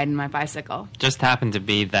riding my bicycle. Just happened to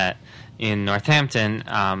be that in Northampton,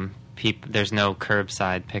 there's no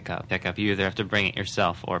curbside pickup. You either have to bring it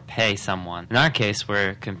yourself or pay someone. In our case,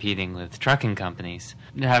 we're competing with trucking companies,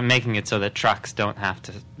 making it so that trucks don't have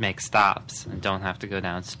to make stops and don't have to go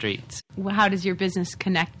down streets. How does your business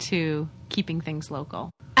connect to keeping things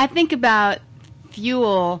local? I think about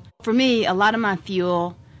fuel. For me, a lot of my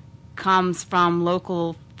fuel comes from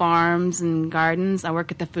local farms and gardens. I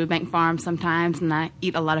work at the food bank farm sometimes, and I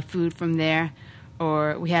eat a lot of food from there.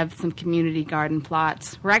 Or we have some community garden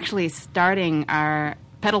plots. We're actually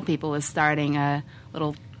Pedal People is starting a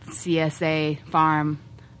little CSA farm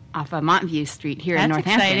off of Montview Street here in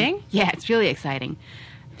Northampton. That's exciting. Yeah, it's really exciting.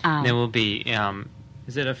 It will be...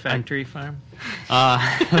 is it a factory farm?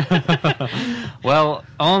 Well,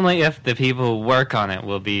 only if the people who work on it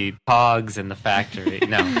will be hogs in the factory.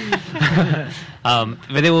 No.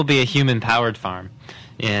 But it will be a human-powered farm.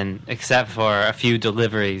 Except for a few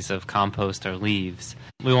deliveries of compost or leaves.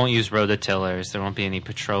 We won't use rototillers. There won't be any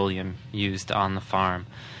petroleum used on the farm.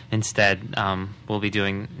 Instead, we'll be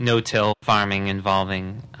doing no-till farming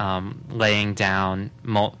involving laying down,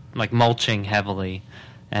 mulching heavily,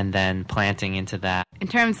 and then planting into that. In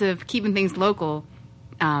terms of keeping things local,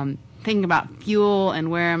 thinking about fuel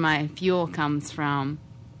and where my fuel comes from,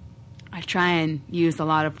 I try and use a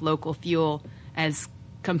lot of local fuel as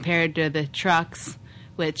compared to the trucks,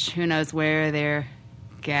 which who knows where their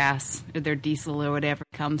gas or their diesel or whatever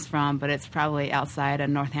comes from, but it's probably outside of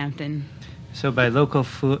Northampton. So by local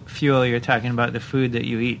fuel, you're talking about the food that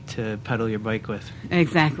you eat to pedal your bike with.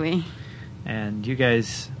 Exactly. And you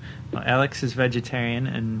guys, Alex is vegetarian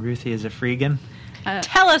and Ruthie is a freegan.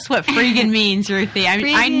 Tell us what freegan means, Ruthie.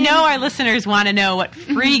 I know our listeners want to know what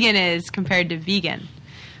freegan is compared to vegan.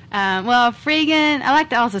 Well, freegan, I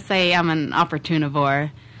like to also say I'm an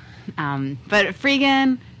opportunivore. But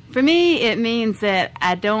freegan, for me, it means that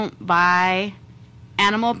I don't buy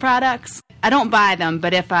animal products. I don't buy them,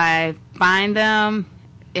 but if I find them,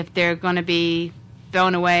 if they're going to be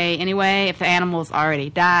thrown away anyway, if the animal's already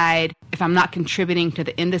died, if I'm not contributing to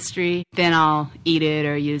the industry, then I'll eat it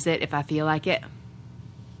or use it if I feel like it.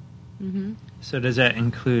 Mm-hmm. So does that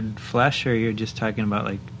include flesh, or you're just talking about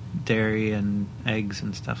like dairy and eggs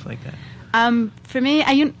and stuff like that? For me,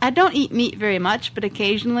 I don't eat meat very much, but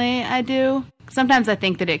occasionally I do. Sometimes I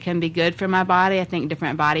think that it can be good for my body. I think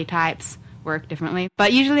different body types work differently.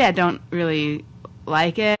 But usually I don't really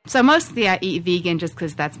like it. So mostly I eat vegan just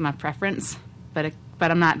because that's my preference. But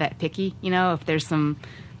I'm not that picky. You know, if there's some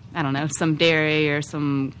dairy or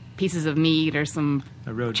some pieces of meat or some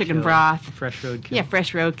chicken broth. Fresh roadkill. Yeah,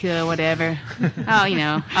 fresh roadkill, whatever.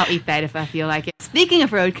 I'll eat that if I feel like it. Speaking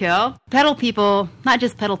of roadkill, pedal people, not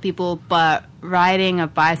just pedal people, but riding a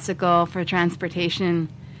bicycle for transportation,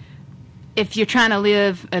 if you're trying to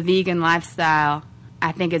live a vegan lifestyle,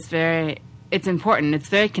 I think it's important. It's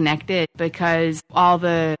very connected because all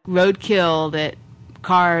the roadkill that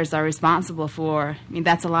cars are responsible for, I mean,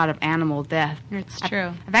 that's a lot of animal death. It's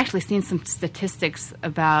true. I've actually seen some statistics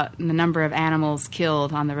about the number of animals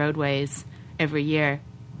killed on the roadways every year.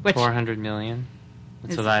 400 million?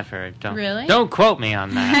 That's what I've heard. Really? Quote me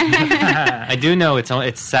on that. I do know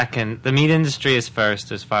it's second. The meat industry is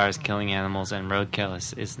first as far as killing animals, and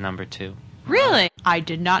roadkill is number 2. Really? I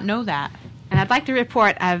did not know that. And I'd like to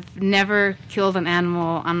report I've never killed an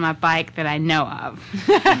animal on my bike that I know of.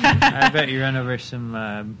 I bet you run over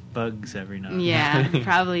some bugs every now and then. Yeah,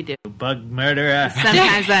 probably do. Bug murderer.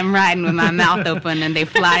 Sometimes I'm riding with my mouth open and they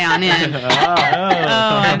fly on in.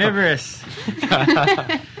 Carnivorous.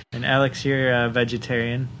 And Alex, you're a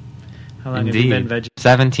vegetarian. How long have you been vegetarian?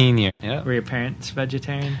 17 years. Yeah. Were your parents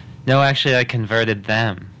vegetarian? No, actually, I converted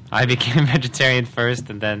them. I became vegetarian first,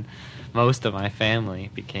 and then most of my family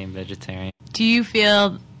became vegetarian. Do you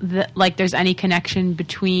feel that like there's any connection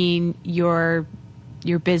between your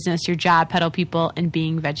business, your job, Pedal People, and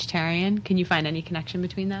being vegetarian? Can you find any connection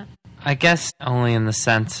between that? I guess only in the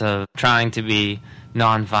sense of trying to be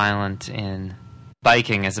nonviolent in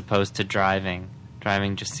biking as opposed to driving.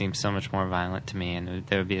 Driving just seems so much more violent to me, and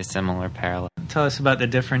there would be a similar parallel. Tell us about the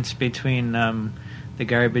difference between the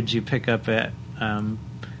garbage you pick up at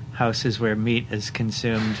houses where meat is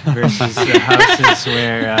consumed versus the houses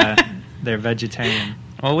where they're vegetarian.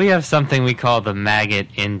 Well, we have something we call the maggot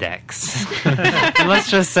index.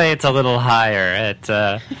 Let's just say it's a little higher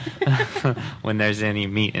at when there's any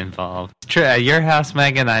meat involved. True, at your house,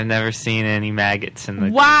 Megan, I've never seen any maggots in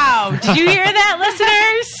the... Wow! Did you hear that,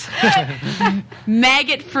 listeners?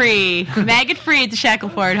 Maggot-free. Maggot-free at the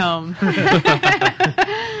Shackleford home.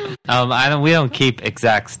 We don't keep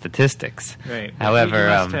exact statistics. Right. However, you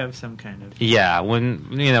must have some kind of... Yeah,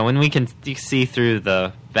 when we can see through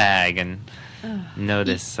the bag and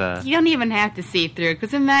notice. You don't even have to see through,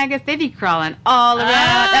 because the maggots, they be crawling all around,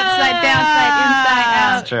 upside, downside, inside,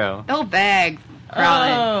 out. That's true. The whole bag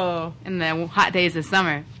crawling in the hot days of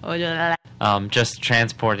summer. Just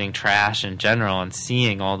transporting trash in general and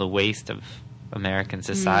seeing all the waste of American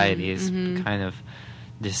society is kind of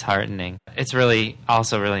disheartening. It's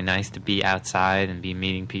also really nice to be outside and be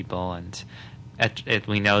meeting people, and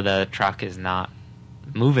we know the truck is not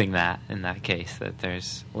moving that in that case, that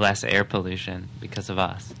there's less air pollution because of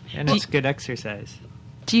us. And it's good exercise.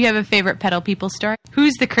 Do you have a favorite Pedal People story?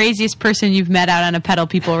 Who's the craziest person you've met out on a Pedal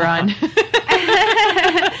People run?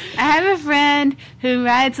 I have a friend who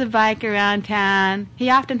rides a bike around town. He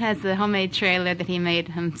often has a homemade trailer that he made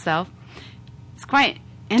himself. It's quite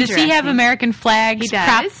interesting. Does he have American flags He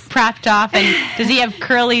does. propped off? And does he have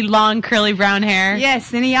long, curly brown hair?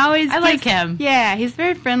 Yes, and he always like him. Yeah, he's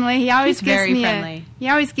very friendly. He always He's very gives me friendly. He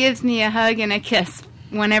always gives me a hug and a kiss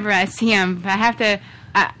whenever I see him. I have to.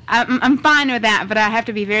 I'm fine with that, but I have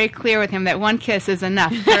to be very clear with him that one kiss is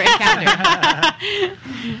enough for encounter.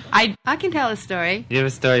 I can tell a story. You have a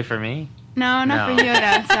story for me? No, not for you,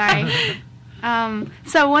 though. Sorry.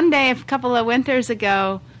 So one day, a couple of winters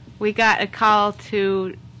ago, we got a call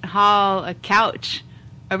to haul a couch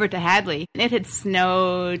over to Hadley. It had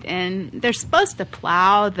snowed, and they're supposed to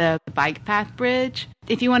plow the bike path bridge.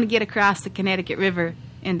 If you want to get across the Connecticut River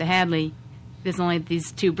into Hadley, there's only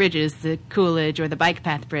these two bridges, the Coolidge or the bike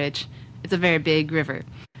path bridge. It's a very big river.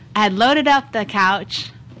 I had loaded up the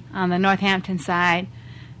couch on the Northampton side,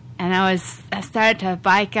 and I started to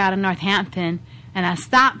bike out of Northampton, and I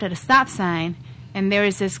stopped at a stop sign, and there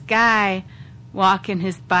was this guy walking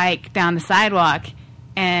his bike down the sidewalk,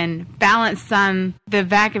 and balanced on the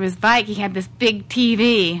back of his bike, he had this big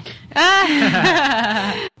TV.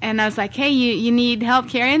 And I was like, hey, you need help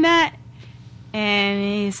carrying that? And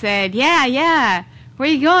he said, yeah. Where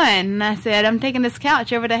are you going? And I said, I'm taking this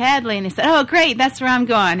couch over to Hadley. And he said, oh, great, that's where I'm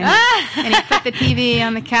going. And he put the TV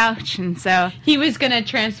on the couch, and so... He was going to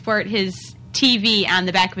transport his TV on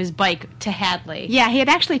the back of his bike to Hadley. Yeah, he had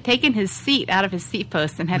actually taken his seat out of his seat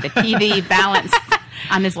post and had the TV balanced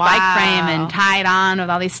on his bike frame and tied on with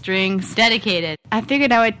all these strings. Dedicated. I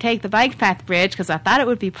figured I would take the bike path bridge because I thought it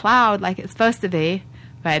would be plowed like it's supposed to be.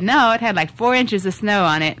 But no, it had like 4 inches of snow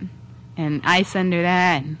on it and ice under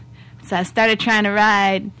that. And so I started trying to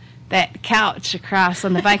ride that couch across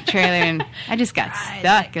on the bike trailer, and I just got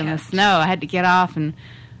stuck in the snow. I had to get off and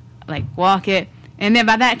like walk it. And then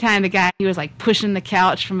by that time, the guy, he was like pushing the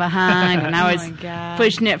couch from behind, and I was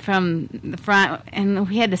pushing it from the front. And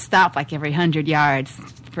we had to stop like every 100 yards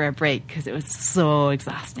for a break because it was so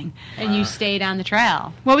exhausting. And you stayed on the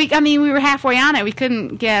trail. Well, we were halfway on it. We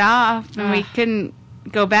couldn't get off, and we couldn't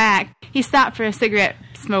go back. He stopped for a cigarette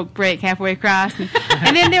smoke break halfway across.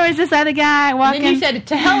 And then there was this other guy walking. And then you said,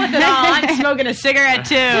 to hell with it all, I'm smoking a cigarette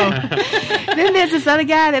too. Then there's this other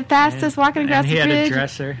guy that passed us walking across the bridge. And he had a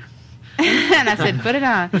dresser. And I said, put it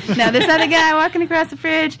on. Now, this other guy walking across the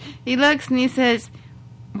bridge, he looks and he says,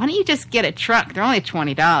 why don't you just get a truck? They're only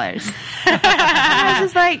 $20. I was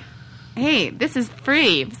just like, hey, this is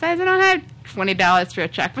free. Besides, I don't have $20 for a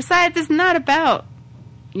truck. Besides, it's not about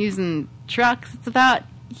using trucks. It's about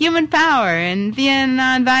human power and being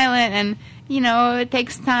nonviolent. And, it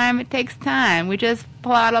takes time. We just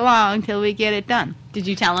plod along till we get it done. Did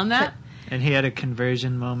you tell him that? And he had a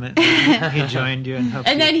conversion moment. He joined you and helped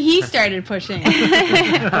you. And then he started pushing. No,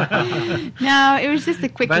 it was just a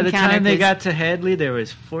quick encounter. By the time they got to Hadley, there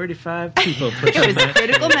was 45 people pushing. It was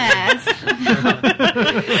critical mass.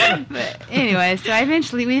 But anyway, so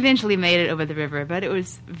we eventually made it over the river, but it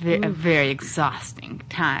was a very exhausting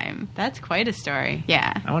time. That's quite a story.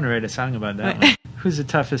 Yeah. I want to write a song about that one. Who's the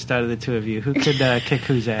toughest out of the two of you? Who could kick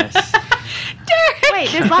whose ass? Wait,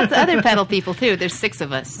 there's lots of other pedal people, too. There's 6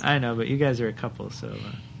 of us. I know, but you guys are a couple, so...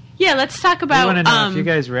 Yeah, let's talk about... I want to know if you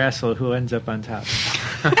guys wrestle, who ends up on top.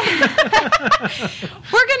 We're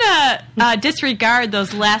going to disregard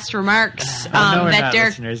those last remarks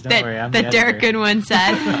that Derek Goodwin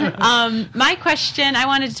said. My question, I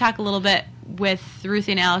wanted to talk a little bit with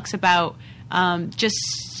Ruthie and Alex about just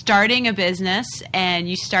starting a business, and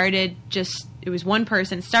you started just... It was one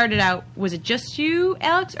person. It started out, was it just you,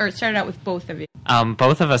 Alex, or it started out with both of you?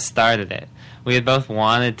 Both of us started it. We had both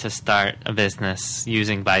wanted to start a business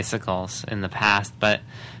using bicycles in the past, but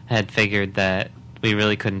had figured that we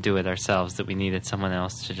really couldn't do it ourselves, that we needed someone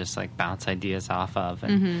else to just like bounce ideas off of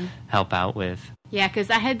and help out with. Yeah,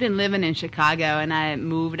 because I had been living in Chicago, and I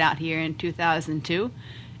moved out here in 2002.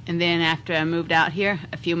 And then after I moved out here,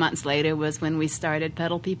 a few months later was when we started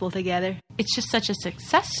Pedal People together. It's just such a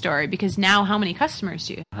success story because now how many customers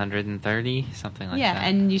do you? 130, something like that. Yeah,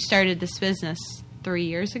 and you started this business 3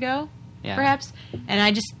 years ago? Yeah. perhaps.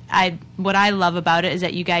 And what I love about it is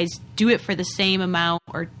that you guys do it for the same amount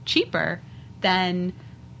or cheaper than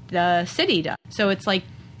the city does. So it's like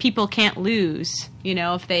people can't lose,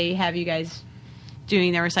 if they have you guys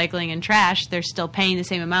doing their recycling and trash, they're still paying the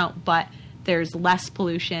same amount, but there's less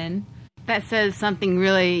pollution. That says something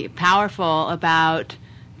really powerful about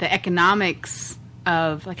the economics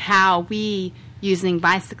of like how we, using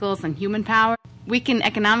bicycles and human power, we can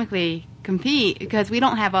economically compete because we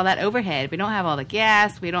don't have all that overhead. We don't have all the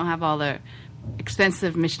gas. We don't have all the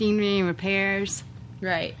expensive machinery and repairs.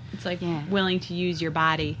 Right. It's like willing to use your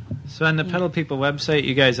body. So on the Pedal People website,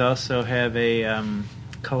 you guys also have a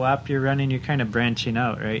co-op you're running. You're kind of branching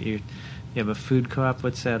out, right? You have a food co-op.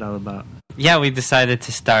 What's that all about? Yeah, we decided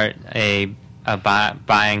to start a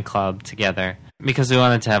buying club together because we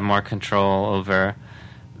wanted to have more control over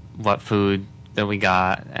what food that we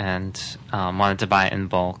got and wanted to buy it in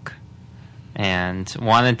bulk and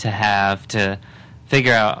wanted to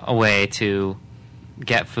figure out a way to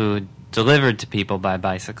get food delivered to people by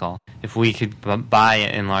bicycle. If we could buy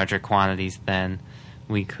it in larger quantities, then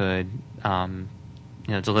we could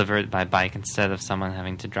deliver it by bike instead of someone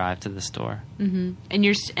having to drive to the store. Mm-hmm.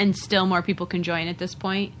 And still more people can join at this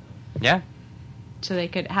point? Yeah. So they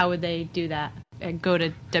could, how would they do that? Go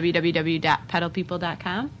to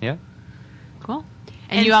www.pedalpeople.com? Yeah. Cool.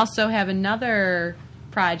 And you also have another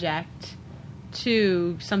project,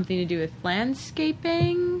 too, something to do with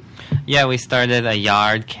landscaping? Yeah, we started a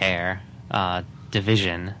yard care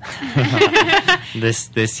division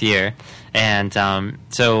this year. And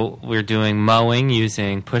so we're doing mowing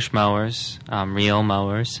using push mowers, reel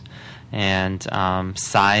mowers, and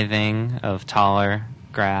scything of taller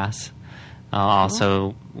grass,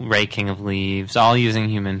 also raking of leaves, all using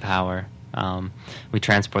human power. We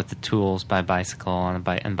transport the tools by bicycle on a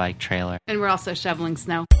bike trailer. And we're also shoveling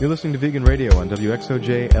snow. You're listening to Vegan Radio on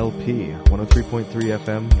WXOJ LP, 103.3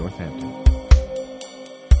 FM, Northampton.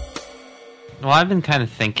 Well, I've been kind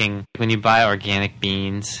of thinking, when you buy organic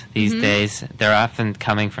beans these days, they're often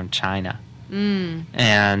coming from China. Mm.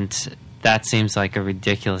 And that seems like a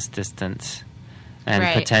ridiculous distance. And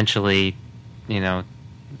potentially,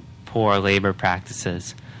 poor labor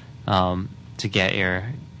practices to get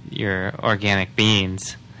your organic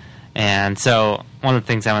beans. And so one of the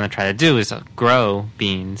things I want to try to do is grow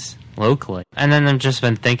beans locally. And then I've just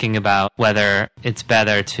been thinking about whether it's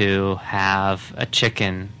better to have a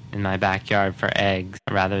chicken in my backyard for eggs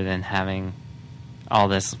rather than having all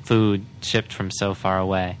this food shipped from so far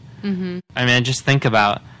away. Mm-hmm. I mean, just think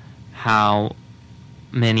about how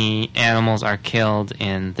many animals are killed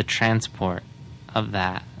in the transport of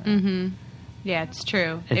that. Mm-hmm. Yeah, it's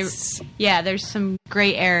true. There's some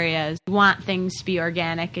gray areas. You want things to be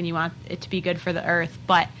organic and you want it to be good for the earth,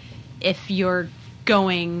 but if you're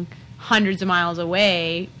going hundreds of miles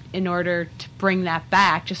away in order to bring that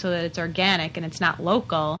back just so that it's organic and it's not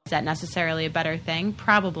local, is that necessarily a better thing?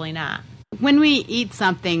 Probably not. When we eat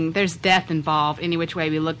something, there's death involved any which way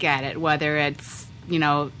we look at it, whether it's,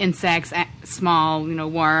 insects, small,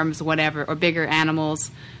 worms, whatever, or bigger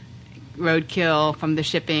animals, roadkill from the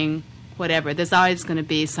shipping, whatever. There's always going to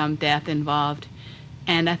be some death involved.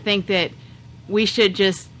 And I think that we should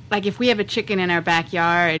just, like if we have a chicken in our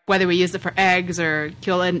backyard, whether we use it for eggs or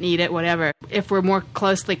kill it and eat it, whatever, if we're more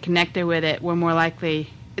closely connected with it, we're more likely,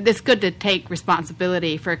 it's good to take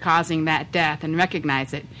responsibility for causing that death and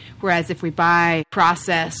recognize it. Whereas if we buy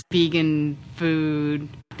processed vegan food,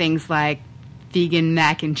 things like vegan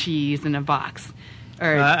mac and cheese in a box.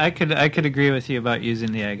 Or I could agree with you about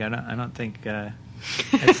using the egg. I don't think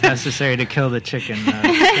it's necessary to kill the chicken.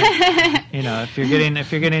 If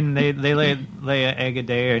you're getting they lay an egg a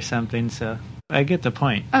day or something. So I get the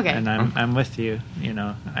point. Okay, and I'm with you.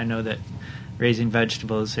 I know that raising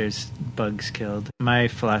vegetables, there's bugs killed. My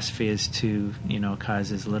philosophy is to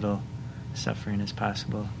cause as little suffering as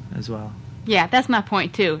possible as well. Yeah, that's my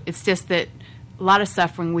point too. It's just that a lot of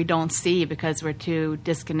suffering we don't see because we're too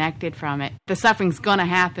disconnected from it. The suffering's going to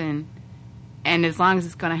happen, and as long as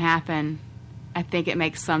it's going to happen, I think it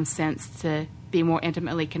makes some sense to be more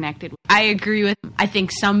intimately connected. I agree with, I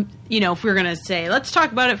think some, if we're going to say, let's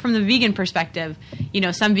talk about it from the vegan perspective,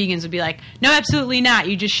 some vegans would be like, no, absolutely not.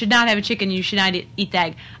 You just should not have a chicken. You should not eat the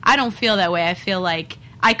egg. I don't feel that way. I feel like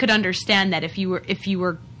I could understand that if you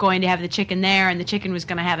were going to have the chicken there and the chicken was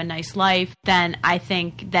going to have a nice life, then I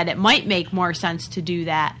think that it might make more sense to do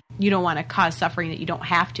that. You don't want to cause suffering that you don't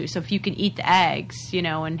have to. So if you can eat the eggs,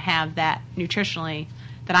 and have that nutritionally,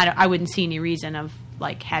 then I wouldn't see any reason of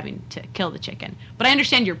like having to kill the chicken. But I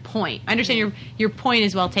understand your point. I understand your point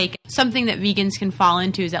is well taken. Something that vegans can fall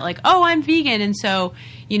into is that like, oh, I'm vegan, and so,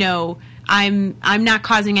 you know, I'm not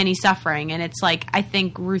causing any suffering. And it's like, I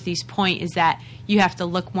think Ruthie's point is that you have to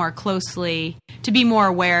look more closely to be more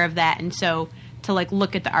aware of that. And so to like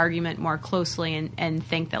look at the argument more closely and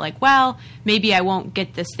think that like, well, maybe I won't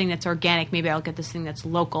get this thing that's organic. Maybe I'll get this thing that's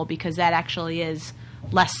local, because that actually is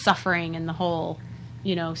less suffering in the whole,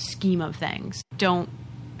 you know, scheme of things. Don't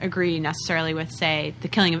agree necessarily with, say, the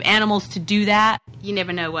killing of animals to do that. You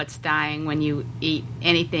never know what's dying when you eat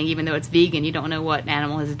anything, even though it's vegan. You don't know what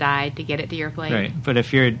animal has died to get it to your plate. Right, but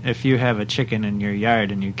if you have a chicken in your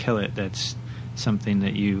yard and you kill it, that's something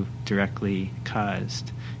that you directly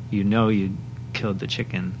caused. You know you killed the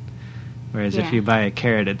chicken. Whereas if you buy a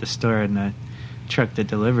carrot at the store and the truck that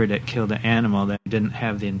delivered it killed an animal, that didn't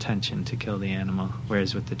have the intention to kill the animal.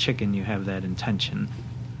 Whereas with the chicken, you have that intention.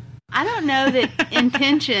 I don't know that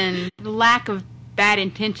intention, the lack of bad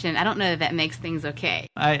intention, I don't know that makes things okay.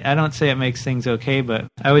 I don't say it makes things okay, but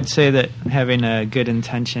I would say that having a good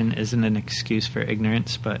intention isn't an excuse for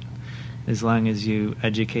ignorance, but as long as you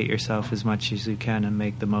educate yourself as much as you can and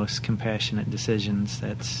make the most compassionate decisions,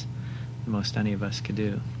 that's the most any of us could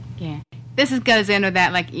do. Yeah. This goes into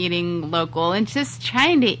that, like, eating local and just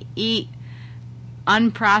trying to eat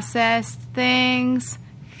unprocessed things.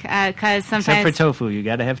 Because sometimes... Except for tofu. You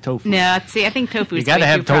got to have tofu. No, see, I think tofu is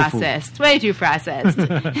way too processed. Way too processed.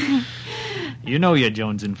 You know you're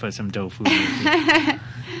jonesing for some tofu. I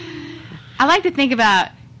like to think about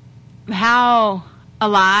how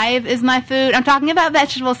alive is my food. I'm talking about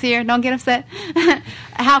vegetables here. Don't get upset.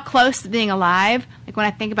 How close to being alive. Like, when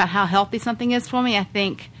I think about how healthy something is for me, I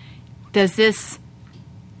think,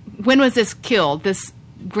 when was this killed? This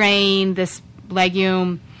grain, this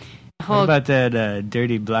legume... What about that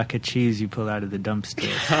dirty block of cheese you pull out of the dumpster?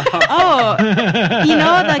 Oh, you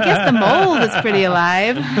know, I guess the mold is pretty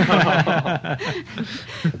alive.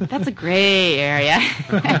 That's a gray area.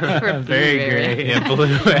 Very gray. Yeah, blue.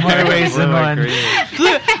 More ways than one.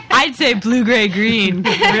 Blue, I'd say blue, gray, green.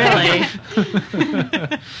 Really.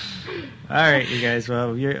 All right, you guys.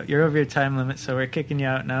 Well, you're over your time limit, so we're kicking you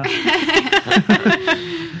out now.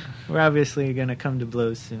 We're obviously going to come to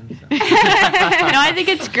blows soon. So. No, I think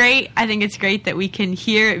it's great. I think it's great that we can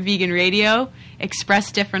hear at Vegan Radio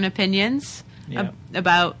express different opinions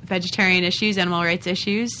about vegetarian issues, animal rights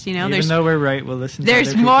issues. You know, even though we're right, we'll listen.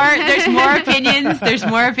 There's to more opinions. There's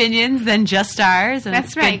more opinions than just ours. And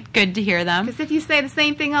that's it's right. Good to hear them. Because if you say the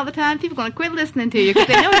same thing all the time, people are going to quit listening to you because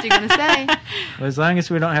they know what you're going to say. Well, as long as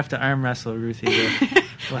we don't have to arm wrestle Ruthie,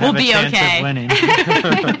 we'll have be a chance okay. of winning.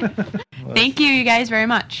 Thank you guys very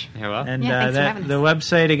much. You're welcome. And thanks for having us. the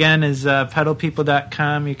website again is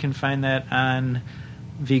pedalpeople.com. You can find that on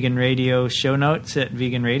Vegan Radio show notes at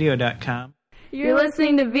veganradio.com. You're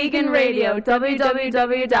listening to Vegan Radio,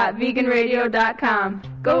 www.veganradio.com.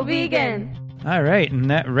 Go vegan! All right, and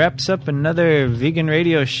that wraps up another Vegan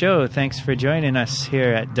Radio show. Thanks for joining us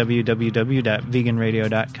here at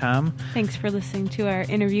www.veganradio.com. Thanks for listening to our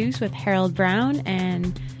interviews with Harold Brown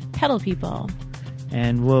and Pedal People.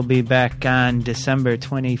 And we'll be back on December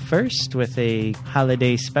 21st with a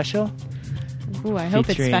holiday special. Ooh, I hope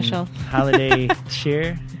it's special. Holiday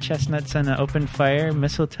cheer, chestnuts on an open fire,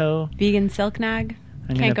 mistletoe. Vegan silk nog.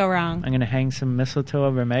 Can't go wrong. I'm going to hang some mistletoe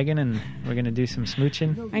over Megan, and we're going to do some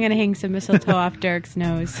smooching. I'm going to hang some mistletoe off Derek's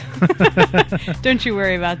nose. Don't you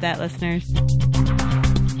worry about that, listeners.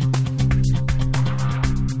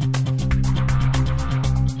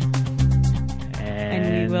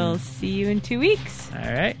 And we will see you in 2 weeks.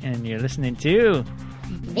 All right, and you're listening to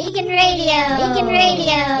Vegan Radio. Vegan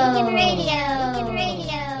Radio. Vegan Radio. Vegan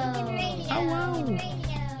Radio. Vegan Radio.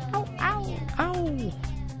 Ow, ow. Ow, ow. Is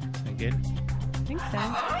that good? I think so.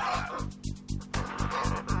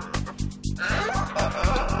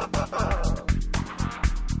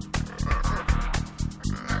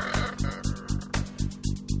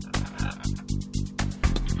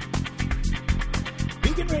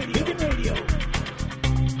 Vegan Radio. Vegan Radio.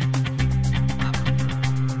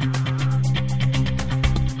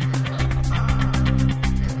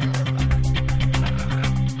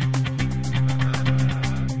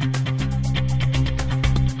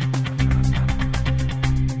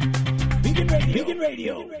 Vegan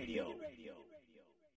Radio.